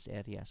support at this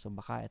area. So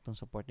baka itong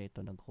support na ito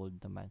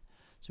nag-hold naman.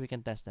 So we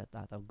can test that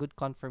out. A good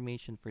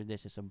confirmation for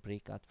this is a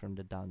breakout from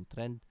the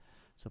downtrend.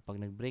 So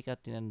pag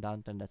nag-breakout din ang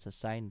downtrend, that's a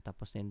sign.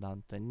 Tapos na yung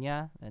downtrend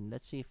niya. And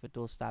let's see if it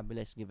will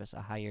stabilize, give us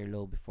a higher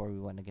low before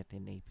we want to get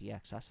in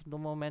APX. As of the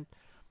moment,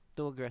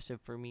 too aggressive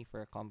for me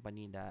for a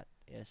company that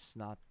is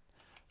not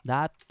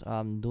that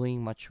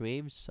doing much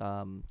waves.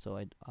 So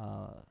I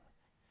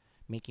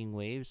making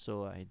waves.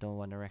 So I don't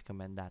want to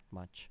recommend that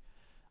much.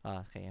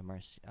 Kay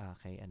MRC,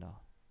 kay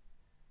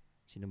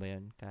sino ba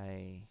yun?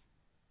 Kay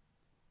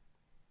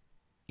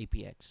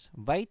APX.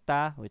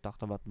 Vita, we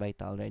talked about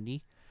Vita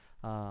already.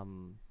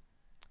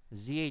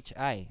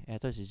 ZHI,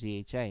 eto si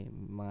ZHI,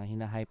 mga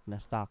hinahype na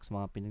stocks,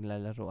 mga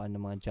pinaglalaruan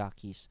ng mga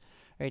jockeys.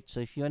 Right, so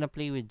if you wanna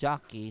play with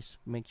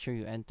jockeys, make sure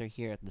you enter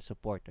here at the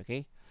support,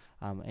 okay?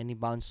 Any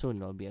bounce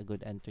soon will be a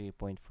good entry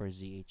point for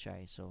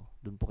ZHI. So,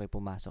 dun po kayo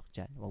pumasok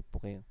dyan. Huwag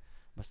po kayo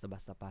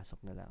basta-basta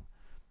pasok na lang.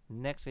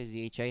 Next is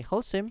ZHI.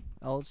 Holcim,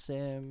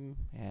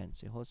 ayan,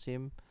 si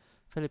Holcim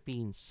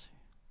Philippines.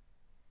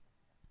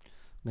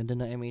 Ganda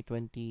ng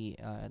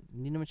MA20.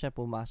 Hindi naman siya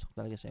pumasok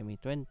talaga sa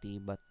MA20,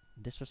 but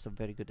this was a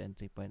very good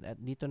entry point.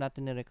 At dito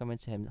natin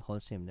ni-recommend si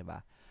Holcim,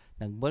 diba?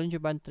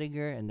 Nag-Bollinger Band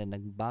trigger and then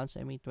nag-bounce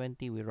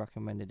MA20. We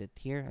recommended it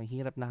here. Ang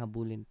hirap na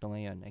habulin ito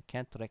ngayon. I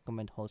can't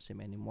recommend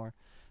Holcim anymore.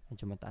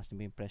 Medyo mataas na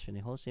ba yung presyo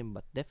ni Holcim,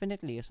 but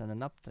definitely is on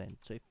an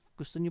uptrend. So if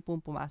gusto nyo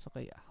pong pumasok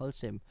kay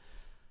Holcim,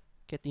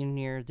 get in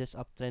near this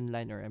uptrend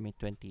line or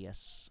MA20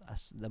 as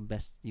the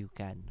best you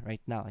can.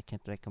 Right now, I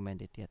can't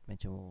recommend it yet.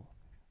 Medyo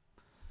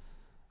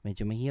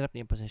mahirap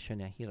na yung position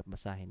niya. Hirap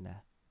basahin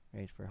na.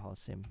 Right, for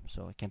Holcim.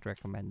 So, I can't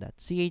recommend that.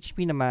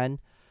 CHP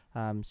naman,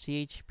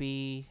 CHP,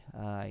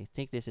 I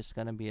think this is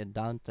gonna be a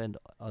downtrend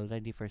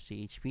already for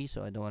CHP,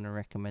 so I don't want to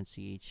recommend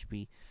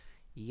CHP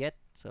yet.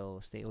 So,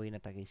 stay away na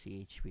tayo kay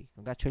CHP.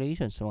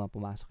 Congratulations sa mga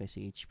pumasok kay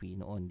CHP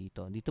noon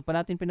dito. Dito pa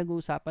natin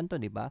pinag-uusapan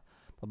to, di ba?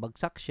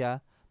 Pabagsak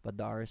siya, but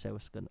the RSI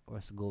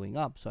was going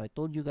up. So, I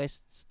told you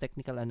guys,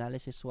 technical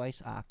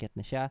analysis-wise, aakyat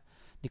na siya.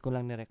 Di ko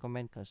lang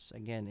ni-recommend because,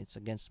 again, it's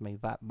against my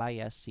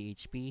bias,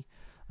 CHP.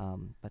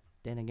 But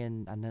then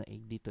again,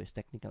 dito is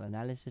technical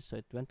analysis.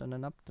 So, it went on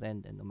an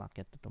uptrend and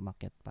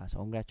umakyat pa. So,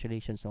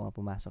 congratulations sa mga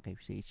pumasok kay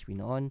CHP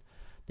noon.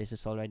 This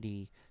is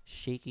already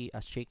a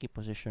shaky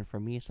position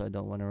for me, so I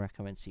don't want to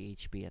recommend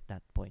CHP at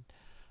that point.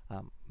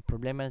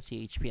 Problema ng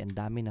CHP, ang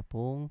dami na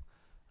pong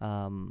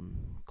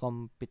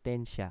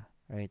kompetensya,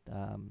 right?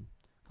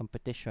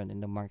 Competition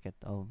in the market,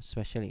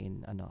 especially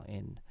in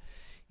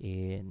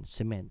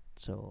cement.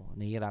 So,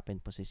 nahihirapan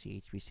po si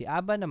CHP. Si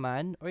ABA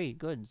naman,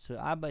 good. So,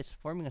 ABA is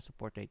forming a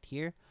support right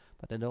here,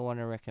 but I don't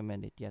want to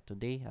recommend it yet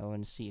today. I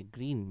want to see a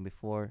green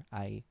before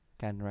I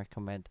can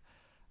recommend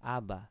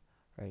ABA.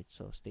 Right,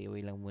 so stay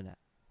away lang muna.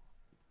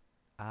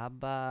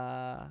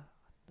 ABA,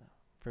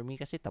 for me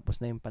kasi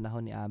tapos na yung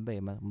panahon ni ABA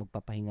eh.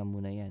 Magpapahinga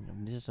muna yan.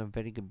 This is a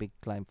very big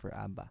climb for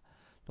ABA.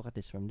 Look at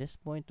this, from this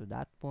point to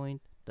that point,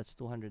 that's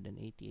 288%.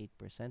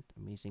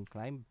 Amazing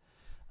climb.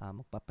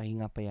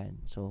 Magpapahinga pa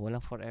yan. So,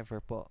 walang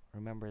forever po.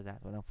 Remember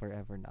that. Walang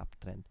forever na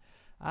uptrend.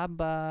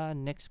 ABA,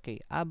 next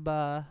kay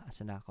ABA,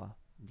 asan na ako?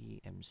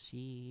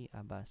 DMC,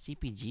 ABA,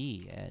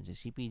 CPG. Ayan, si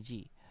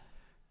CPG.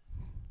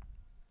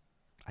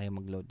 Ayaw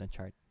mag-load ng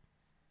chart.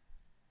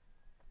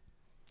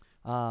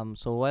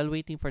 So while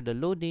waiting for the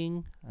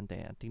loading,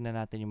 tingnan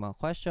natin yung mga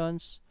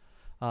questions.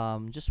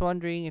 Just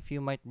wondering if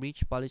you might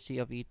breach policy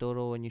of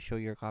eToro when you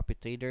show your copy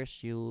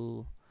traders.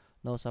 You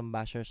know some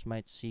bashers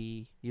might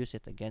use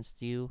it against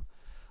you.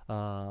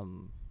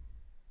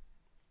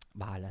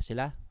 Bahala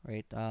sila,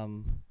 right?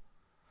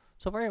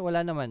 So far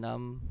wala naman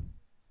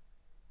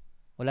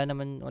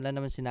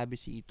sinabi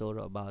si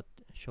eToro about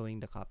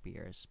showing the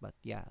copiers, but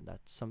yeah,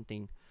 that's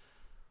something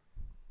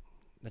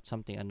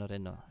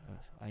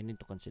I need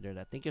to consider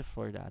that. Thank you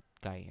for that,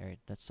 Kai. Right?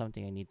 That's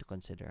something I need to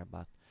consider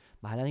about.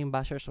 Bahala yung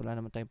bashers, wala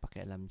naman tayong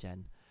pakialam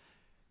dyan.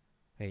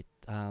 Right?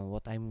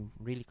 What I'm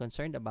really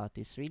concerned about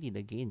is really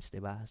the gains,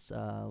 diba?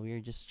 We're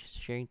just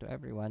sharing to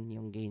everyone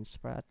yung gains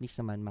para at least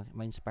naman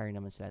ma-inspire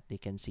naman sila that they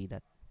can see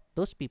that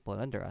those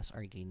people under us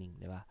are gaining,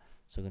 diba?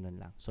 So,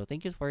 ganun lang. So,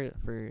 thank you for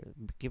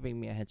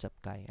giving me a heads up,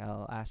 Kai.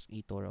 I'll ask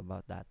eToro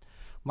about that.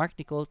 Mark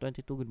Nicole,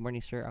 22, good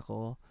morning, sir.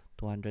 Ako,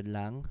 200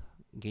 lang.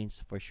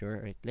 Gains for sure.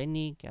 Right,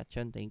 Lenny,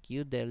 Katchan, thank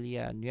you.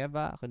 Delia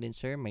Nueva, ako din,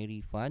 sir. May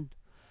refund.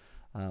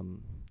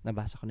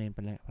 Nabasa ko na yun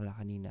pala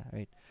kanina.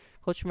 Right.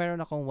 Coach, meron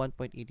akong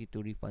 1.82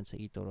 refund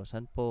sa eToro.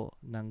 Saan po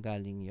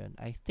nanggaling yun?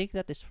 I think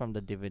that is from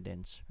the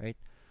dividends.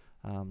 Right.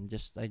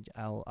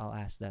 I'll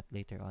ask that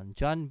later on.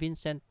 John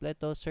Vincent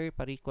Pleto, sir.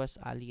 Parikwas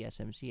Ali,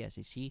 SMC,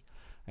 SEC.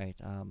 Right.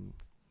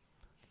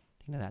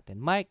 Tingnan natin.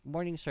 Mike,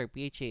 morning, sir.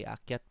 PHA,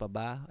 aakyat pa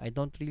ba? I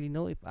don't really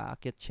know if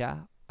aakyat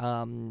siya.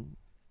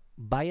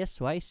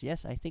 Bias-wise,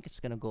 yes, I think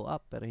it's gonna go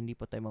up, pero hindi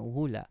po tayo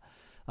mahuhula.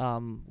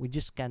 We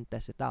just can't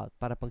test it out.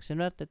 Para pag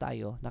sinwerte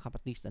tayo,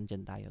 at least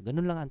nandyan tayo.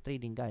 Ganun lang ang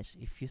trading, guys.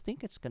 If you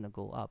think it's gonna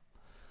go up,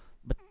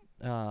 but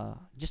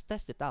just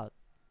test it out.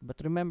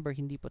 But remember,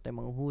 hindi po tayo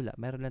mahuhula.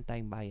 Meron lang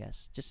tayong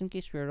bias. Just in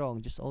case we're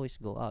wrong, just always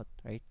go out,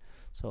 right?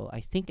 So,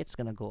 I think it's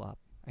gonna go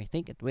up. I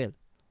think it will,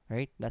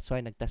 right? That's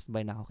why nag-test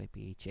buy na ako kay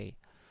PHA.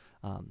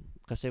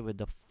 Kasi with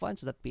the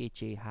funds that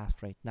PHA has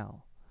right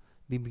now,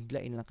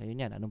 bibiglain lang kayo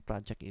niyan. Anong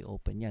project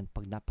i-open yan?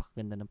 Pag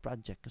napakaganda ng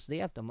project. Because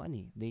they have the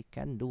money. They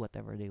can do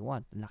whatever they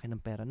want. Laki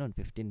ng pera nun.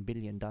 $15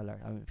 billion.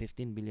 15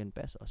 billion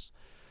pesos.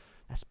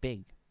 That's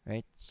big.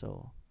 Right?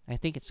 So, I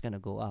think it's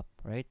gonna go up.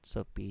 Right?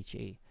 So,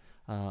 PHA.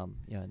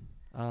 Yan.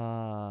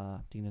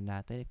 Tingnan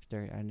natin if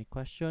there are any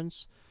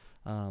questions.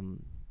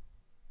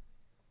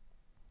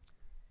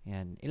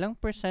 Yan.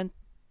 Ilang percent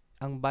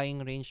ang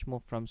buying range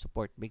mo from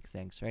support? Big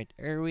thanks. Right?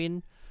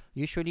 Erwin,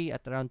 usually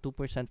at around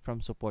 2% from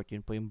support,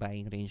 yun po yung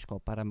buying range ko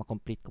para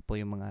makomplete ko po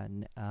yung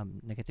mga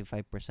negative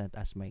 5%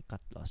 as my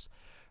cut loss.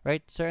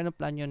 Right? Sir, ano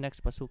plan nyo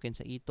next pasukin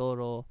sa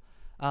eToro?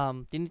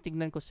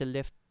 Tinitignan ko si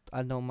Lyft,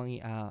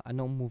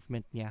 anong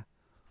movement niya.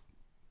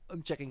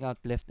 I'm checking out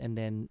Lyft and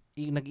then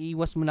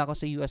nag-iwas muna ako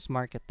sa US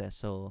market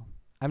so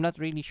I'm not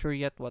really sure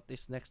yet what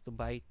is next to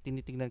buy.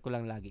 Tinitignan ko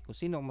lang lagi kung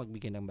sino ang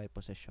magbigay ng buy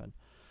position.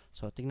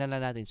 So, tingnan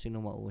lang natin sino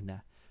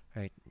mauna.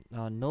 Right.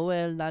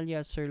 Noel,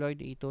 Nalia, Sir Lloyd,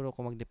 eToro,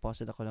 kung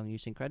mag-deposit ako lang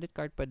using credit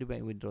card, pwede ba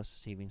i-withdraw sa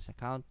savings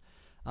account?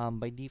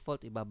 By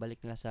default,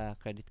 ibabalik nila sa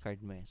credit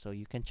card mo. So,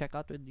 you can check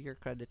out with your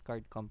credit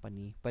card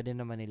company. Pwede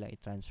naman nila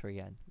i-transfer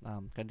yan.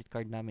 Credit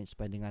card namin is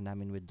pwede nga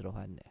namin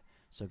withdrawhan.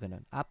 So,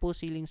 ganun. Apo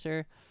ceiling,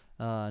 sir.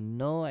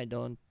 No, I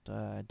don't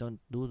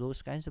do those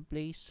kinds of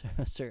plays.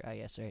 Sir,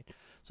 yes, right.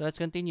 So, let's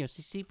continue.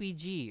 Si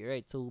CPG,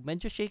 right. So,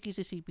 medyo shaky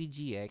si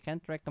CPG. I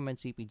can't recommend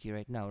CPG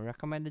right now.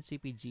 Recommended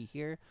CPG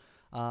here.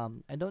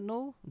 I don't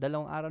know,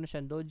 dalawang araw na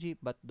siyang doji,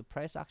 but the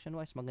price action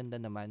wise maganda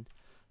naman.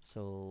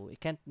 So, I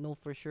can't know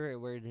for sure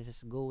where this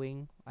is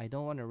going. I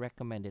don't want to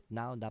recommend it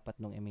now. Dapat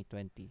nung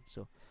MA20.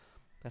 So,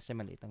 kasi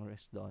maliit ang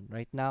risk doon.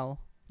 Right now,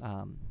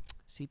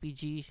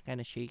 CPG kind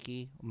of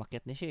shaky,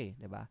 umakyat na siya,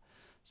 'di ba?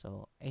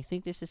 So, I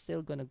think this is still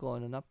gonna go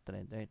on an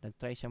uptrend, right?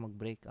 Nag-try siya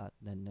mag-breakout,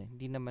 then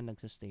hindi naman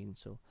nag-sustain.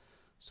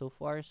 So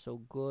far,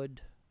 so good.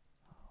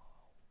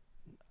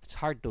 It's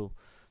hard to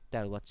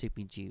tell what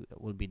CPG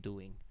will be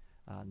doing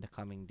in the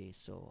coming days.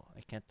 So,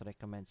 I can't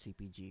recommend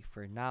CPG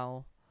for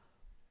now.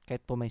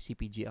 Kahit po may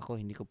CPG ako,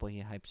 hindi ko po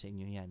i-hype sa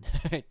inyo yan.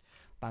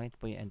 Pangit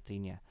po yung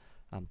entry niya.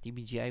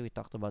 TBGI, we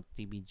talked about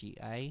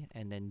TBGI.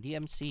 And then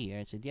DMC.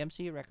 Right? So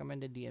DMC,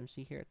 recommended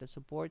DMC here at the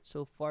support.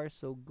 So far,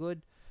 so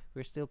good.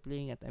 We're still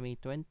playing at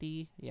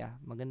MA20. Yeah,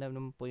 maganda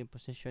naman po yung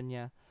position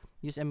niya.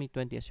 Use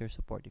MA20 as your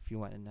support if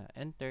you want to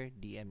enter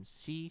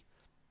DMC.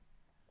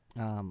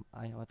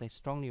 What I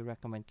strongly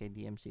recommend kay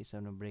DMC is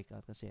ano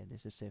breakout kasi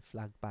this is a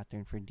flag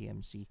pattern for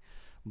DMC.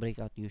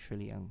 Breakout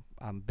usually ang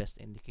best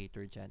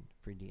indicator dyan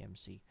for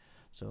DMC.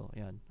 So,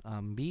 yan.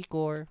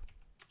 B-Core.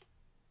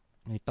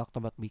 We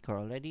talked about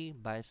B-Core already.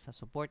 Bias sa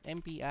support.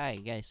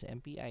 MPI. Guys,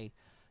 MPI.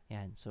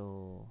 Yan.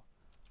 So,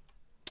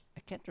 I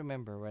can't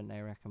remember when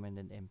I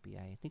recommended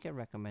MPI. I think I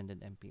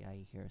recommended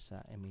MPI here sa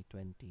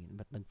MA20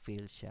 but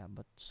nag-fail siya.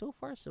 But so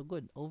far, so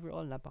good.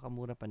 Overall,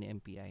 napakamura pa ni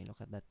MPI.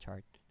 Look at that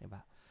chart.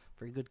 Diba?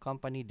 For a good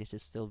company, this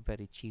is still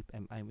very cheap.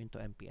 I'm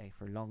into MPI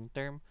for long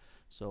term.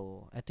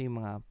 So, ito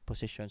yung mga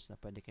positions na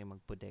pwede kayo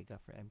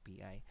magpodega for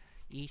MPI.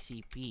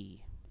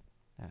 ECP.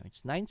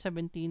 It's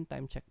 917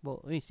 time check po.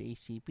 Uy, si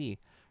ECP.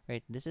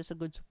 Right, this is a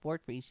good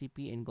support for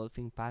ECP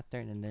engulfing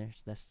pattern and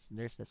there's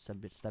that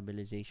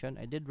stabilization.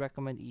 I did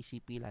recommend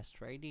ECP last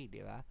Friday,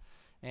 di ba?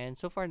 And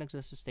so far,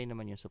 nagsustain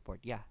naman yung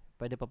support. Yeah,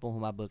 pwede pa pong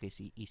humabol kay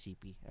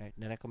ECP. Right,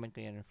 na-recommend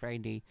ko yan on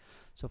Friday.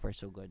 So far,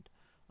 so good.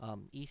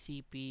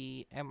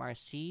 ECP,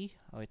 MRC.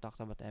 We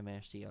talked about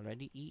MRC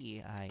already.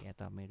 EEI.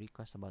 Ito, may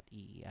request about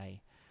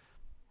EEI.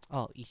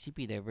 Oh,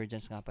 ECP,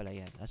 divergence nga pala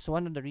yan. That's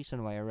one of the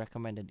reason why I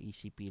recommended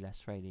ECP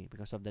last Friday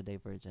because of the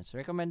divergence.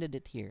 Recommended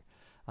it here.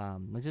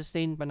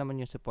 Nag-sustain pa naman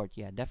yung support.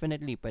 Yeah,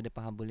 definitely, pwede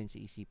pa habulin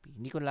si ECP.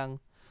 Hindi ko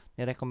lang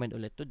ni-recommend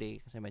ulit today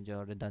kasi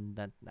medyo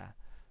redundant na.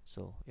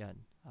 So,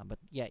 yan. But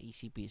yeah,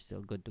 ECP is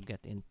still good to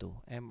get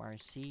into.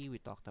 MRC, we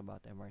talked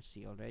about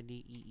MRC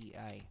already.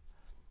 EEI.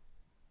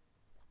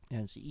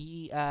 Yan, so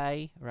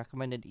EEI,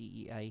 recommended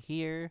EEI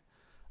here.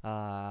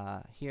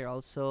 Here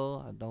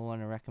also, I don't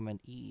want to recommend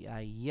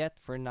EEI yet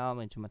for now.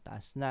 Medyo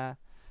mataas na.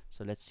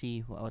 So, let's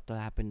see what will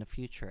happen in the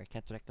future. I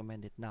can't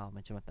recommend it now.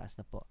 Medyo mataas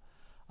na po.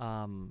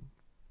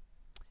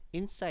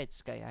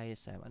 Insights kay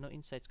ISM. Ano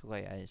insights ko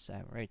kay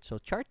ISM? Right, so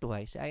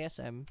chart-wise,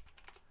 ISM,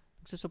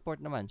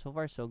 nagsusupport naman. So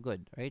far, so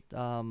good. Right?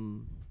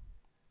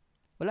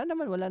 Wala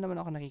naman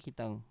ako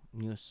nakikitang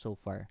news so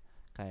far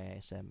kay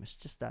ISM. It's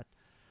just that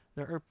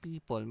there are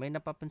people, may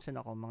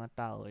napapansin ako mga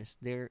tao is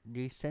they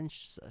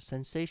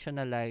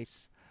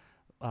sensationalize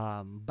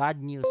bad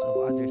news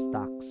of other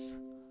stocks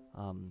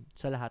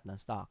sa lahat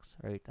ng stocks,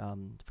 right?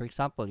 For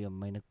example, yung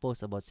may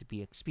nagpost about si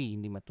PXP,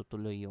 hindi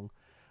matutuloy yung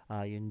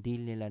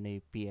deal nila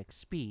na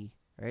PXP,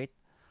 right?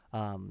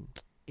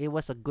 It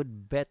was a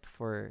good bet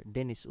for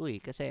Dennis Uy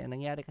kasi ang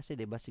nangyari kasi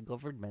 'di ba si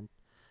government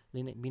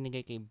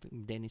binigay kay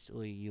Dennis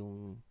Uy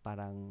yung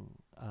parang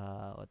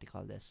what do you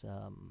call this,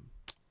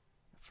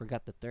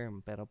 forgot the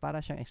term, pero para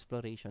siyang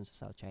exploration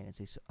sa South China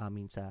Sea.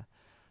 Sa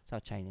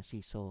South China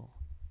Sea. So,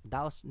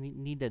 that was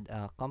needed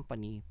a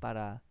company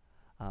para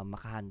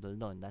makahandle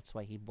doon. That's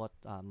why he bought,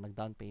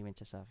 nag-down payment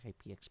siya sa kay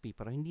PXP.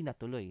 Pero hindi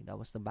natuloy. That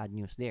was the bad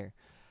news there.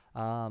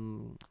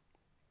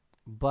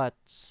 But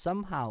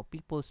somehow,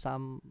 people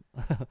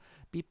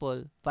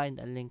find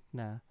a link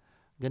na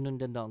ganun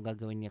din daw ang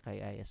gagawin niya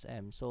kay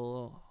ISM.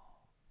 So,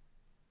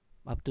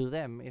 up to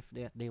them if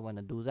they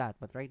wanna do that.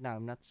 But right now,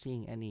 I'm not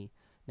seeing any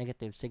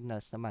negative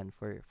signals naman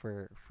for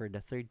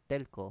the third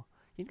telco.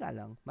 Yun nga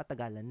lang,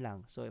 matagalan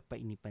lang. So,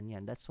 painipan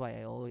yan. That's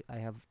why I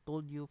have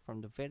told you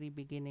from the very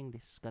beginning,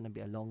 this is gonna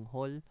be a long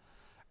haul,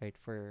 right,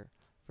 for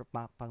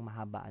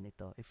pangmahabaan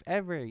ito. If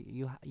ever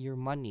your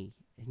money,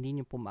 hindi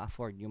nyo po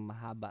ma-afford yung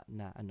mahaba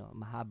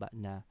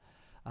na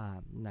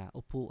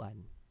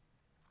upuan,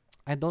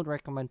 I don't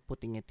recommend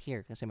putting it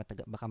here kasi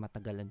baka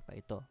matagalan pa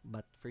ito.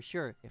 But for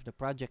sure, if the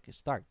project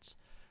starts,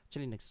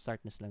 actually,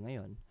 nag-start na sila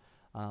ngayon,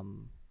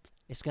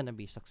 it's gonna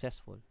be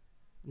successful.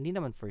 Hindi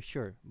naman for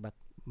sure, but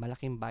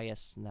malaking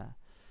bias na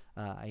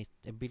I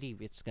believe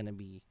it's gonna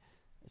be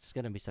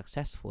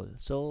successful.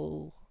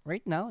 So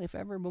right now, if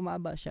ever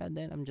bumaba siya,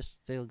 then I'm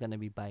just still gonna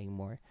be buying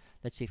more.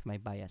 Let's see if my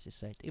bias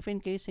is right. If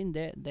in case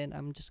hindi, then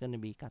I'm just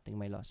gonna be cutting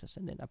my losses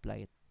and then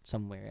apply it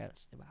somewhere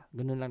else, diba?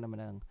 Ganun lang naman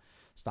ang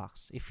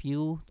stocks. If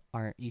you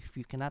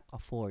cannot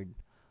afford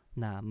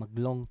na mag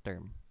long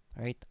term,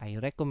 right? I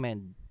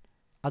recommend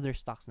other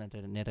stocks na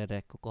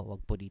nire-reco ko,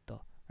 wag po dito,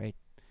 right?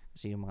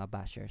 Kasi yung mga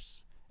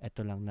bashers,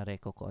 eto lang na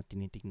reco ko at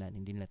tinitingnan,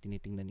 hindi nila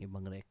tinitingnan yung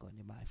ibang reco,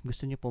 di ba? If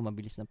gusto niyo po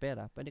mabilis na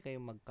pera, pwede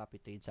kayong mag-copy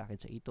trade sa akin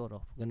sa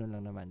eToro, ganun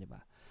lang naman, di ba?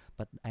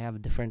 But I have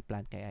a different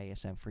plan kay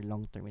ISM for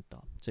long term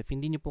ito. So if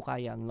hindi niyo po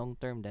kaya ang long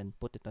term, then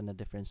put it on a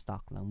different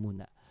stock lang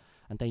muna.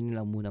 Antayin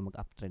niyo lang muna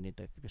mag-uptrend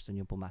ito if gusto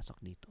niyo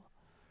pumasok dito.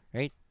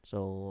 Right?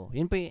 So,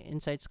 yun po yung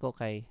insights ko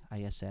kay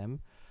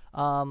ISM.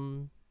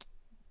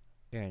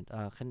 Ayan,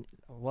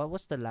 what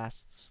was the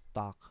last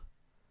stock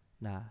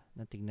na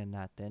natingnan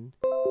natin?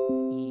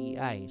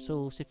 EEI.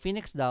 So, si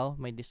Phoenix daw,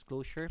 may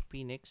disclosure,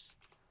 Phoenix.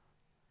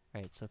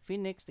 Right, so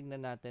Phoenix,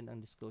 tingnan natin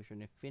ang disclosure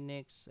ni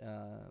Phoenix.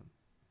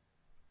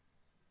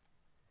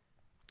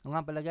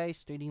 Nga pala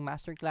guys, trading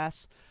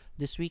masterclass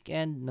this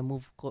weekend,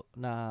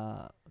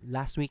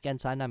 last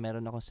weekend sana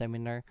meron ako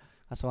seminar,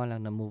 kaso nga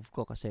lang na-move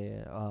ko kasi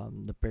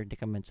the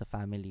predicament sa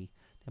family,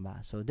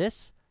 diba? So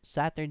this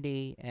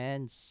Saturday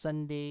and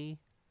Sunday,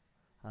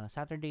 9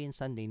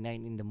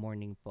 in the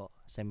morning po,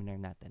 seminar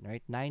natin,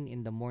 right? 9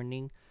 in the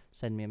morning,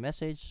 send me a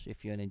message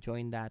if you wanna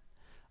join that,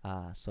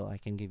 so I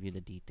can give you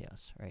the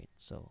details, right?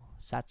 So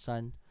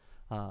Satsun,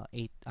 9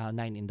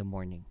 in the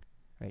morning,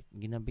 right?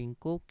 Ginabing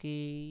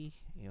cookie,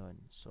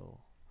 yun. So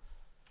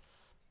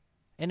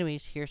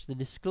anyways, here's the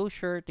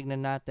disclosure.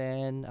 Tignan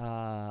natin.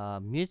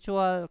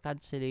 Mutual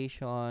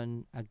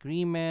cancellation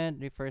agreement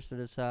refers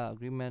to sa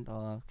agreement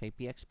kay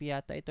PXP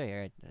yata ito,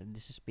 right?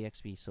 This is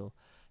PXP. So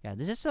yeah,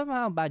 this is some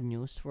bad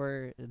news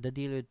for the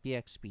deal with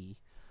PXP.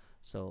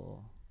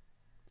 So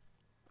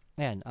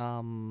ayan,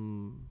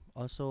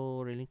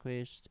 also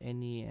relinquished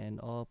any and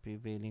all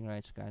prevailing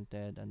rights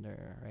granted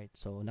under, right?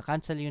 So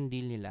na-cancel yung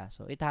deal nila.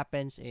 So it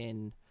happens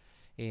in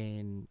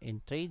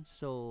trade,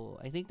 so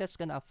I think that's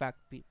gonna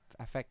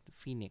affect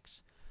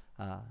Phoenix.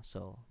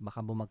 So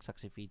baka bumagsak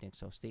si Phoenix,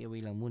 so stay away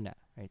lang muna,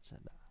 right? So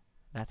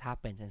that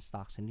happens in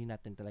stocks, hindi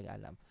natin talaga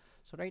alam.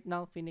 So right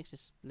now Phoenix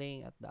is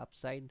playing at the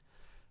upside.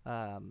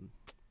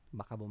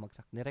 Baka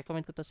bumagsak.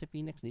 Ni-recommend ko to si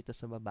Phoenix dito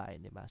sa babae,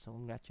 diba? So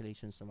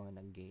congratulations sa mga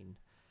nag-gain.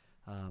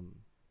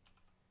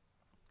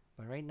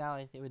 But right now,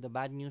 I think with the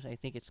bad news, I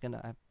think it's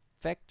gonna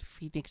affect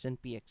Phoenix and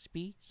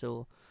PXP.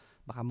 So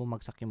baka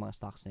bumagsak yung mga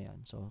stocks na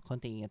yun. So,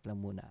 konting ingat lang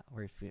muna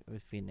with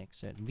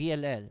Phoenix.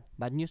 VLL.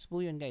 Bad news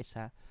po yun, guys,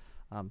 ha?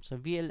 So,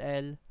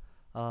 VLL,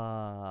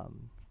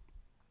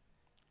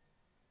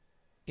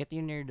 get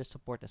in near the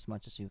support as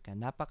much as you can.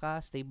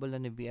 Napaka-stable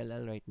na ni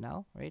VLL right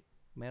now, right?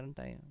 Meron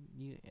tayo.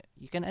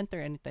 You can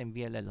enter anytime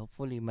VLL.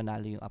 Hopefully,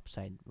 manalo yung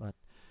upside. But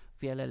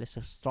VLL is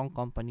a strong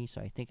company,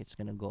 so I think it's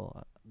gonna go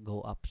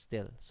up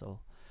still. So,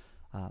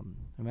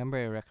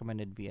 remember, I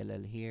recommended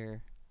VLL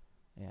here.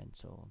 Ayan,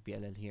 so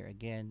VLL here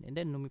again, and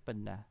then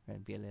lumipad na, right?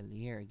 VLL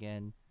here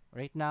again.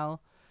 Right now,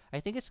 I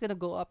think it's gonna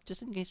go up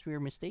just in case we're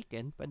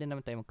mistaken. Pwede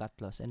naman tayo mag-cut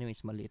loss.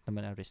 Anyways, maliit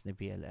naman ang risk ni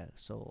VLL.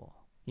 So,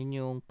 yun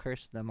yung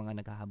curse na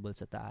mga naghahabol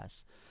sa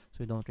taas.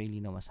 So, we don't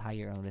really know, mas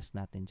higher ang risk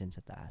natin dyan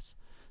sa taas.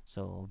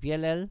 So,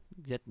 VLL,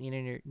 get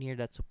near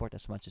that support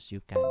as much as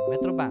you can.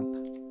 Metrobank.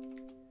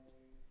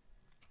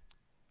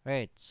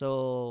 Right,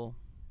 so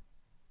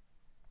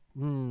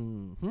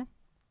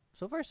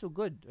so far so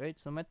good, right?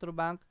 So,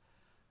 Metrobank,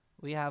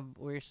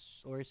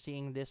 we're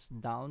seeing this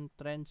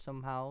downtrend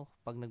somehow.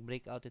 Pag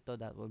nag-breakout ito,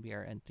 that will be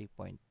our entry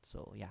point.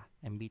 So yeah,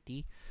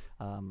 MBT,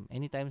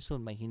 anytime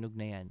soon may hinog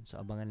na yan,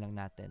 so abangan lang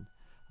natin.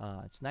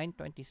 It's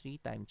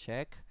 9:23, time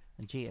check.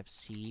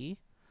 JFC,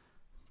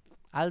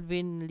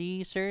 Alvin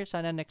Lee, sir,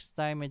 sana next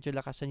time medyo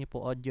lakasan niyo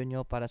po audio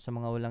niyo para sa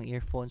mga walang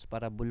earphones,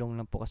 para bulong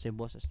lang po kasi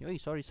boses niyo.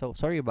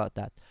 Sorry about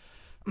that.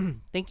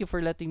 Thank you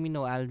for letting me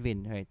know,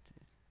 Alvin, right?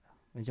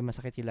 Medyo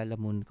masakit yung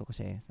lalamun ko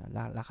kasi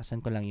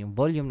lakasan ko lang yung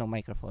volume ng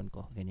microphone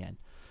ko. Ganyan.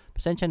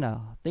 Pasensya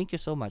na. Thank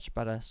you so much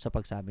para sa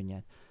pagsabi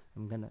niyan.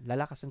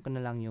 Lalakasan ko na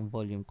lang yung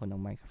volume ko ng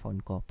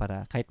microphone ko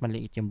para kahit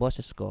maliit yung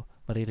boses ko,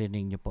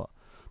 maririnig niyo po.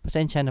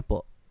 Pasensya na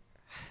po.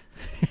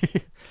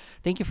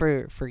 Thank you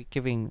for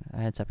giving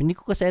a heads up. Hindi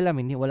ko kasi alam.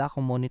 Wala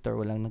akong monitor.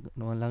 Walang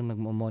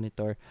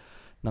nagmo-monitor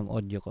ng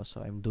audio ko. So,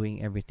 I'm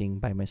doing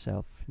everything by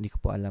myself. Hindi ko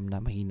po alam na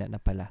mahina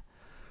na pala.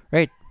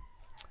 Right.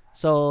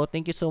 So,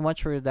 thank you so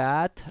much for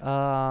that.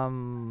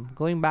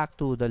 Going back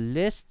to the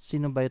list,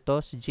 sino ba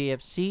ito? Si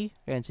JFC.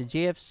 Ayan, si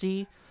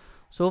JFC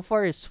so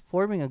far is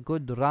forming a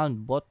good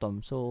round bottom.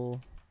 So,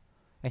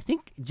 I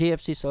think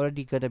JFC is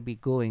already gonna be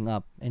going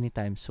up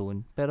anytime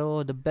soon.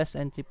 Pero, the best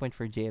entry point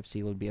for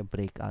JFC will be a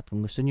breakout.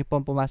 Kung gusto niyo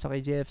pong pumasok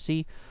kay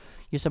JFC,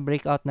 use a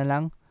breakout na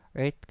lang.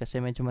 Right?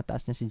 Kasi medyo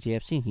mataas na si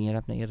JFC.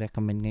 Hirap na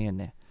i-recommend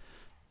ngayon eh.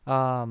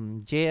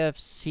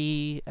 JFC,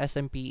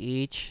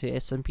 SMPH,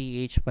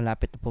 SMPH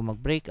malapit na po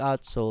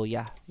mag-breakout. So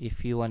yeah,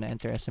 if you wanna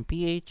enter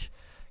SMPH,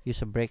 use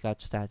a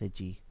breakout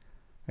strategy.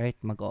 Right?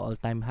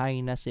 Mag-all-time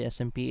high na si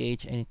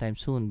SMPH anytime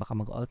soon. Baka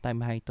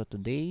mag-all-time high to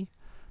today.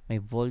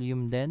 May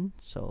volume din.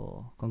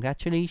 So,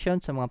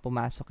 congratulations sa mga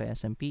pumasok kay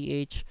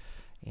SMPH.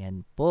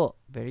 Ayan po,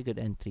 very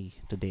good entry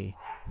today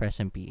for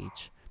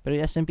SMPH. Pero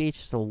yung SMPH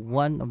is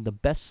one of the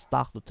best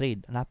stock to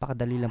trade.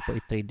 Napakadali lang po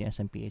i-trade ni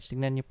SMPH.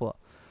 Tingnan niyo po.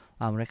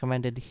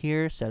 Recommended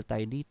here, sell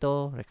tayo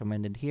dito.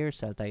 Recommended here,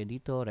 sell tayo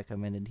dito.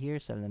 Recommended here,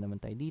 sell na naman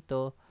tayo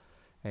dito.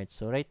 Right,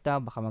 so right now,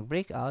 baka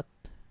mag-breakout.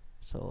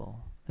 So,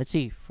 let's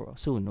see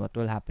soon what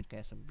will happen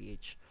kay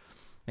SMPH.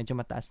 Medyo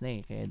mataas na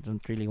eh, kaya I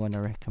don't really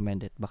wanna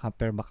recommend it. Baka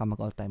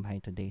mag-all-time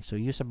high today. So,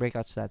 use a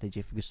breakout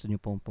strategy if gusto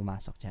nyo pong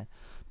pumasok dyan.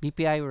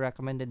 BPI, we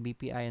recommended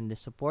BPI and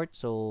this support.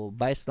 So,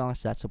 buy as long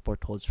as that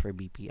support holds for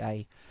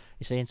BPI.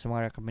 Isa yun sa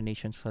mga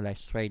recommendations for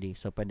last Friday.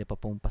 So, pwede pa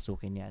pong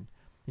pasukin yan.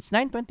 It's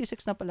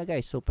 9:26 na pala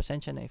guys. So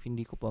pasensya na if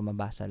hindi ko po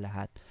mabasa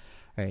lahat.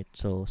 Alright,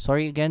 so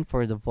sorry again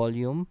for the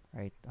volume.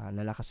 Alright,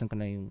 lalakasan ko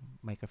na yung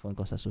microphone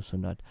ko sa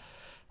susunod.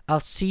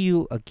 I'll see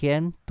you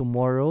again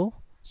tomorrow.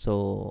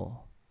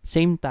 So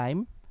same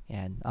time.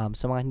 Yan.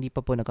 Sa mga hindi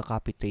pa po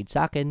nagka-copy trade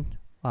sa akin,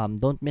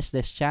 don't miss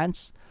this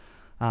chance.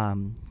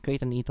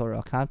 Create an eToro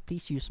account.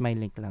 Please use my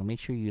link lang.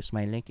 Make sure you use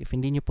my link. If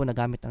hindi nyo po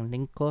nagamit ang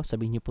link ko,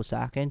 sabihin nyo po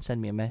sa akin.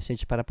 Send me a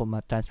message para po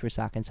ma-transfer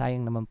sa akin.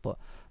 Sayang naman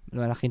po.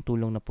 Malaking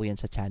tulong na po yan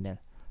sa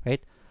channel. Right?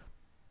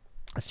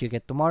 As you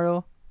get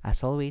tomorrow,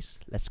 as always,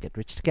 let's get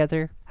rich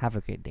together. Have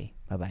a great day.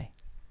 Bye-bye.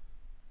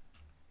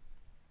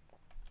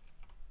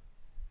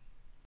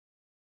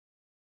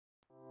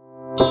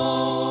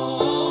 Oh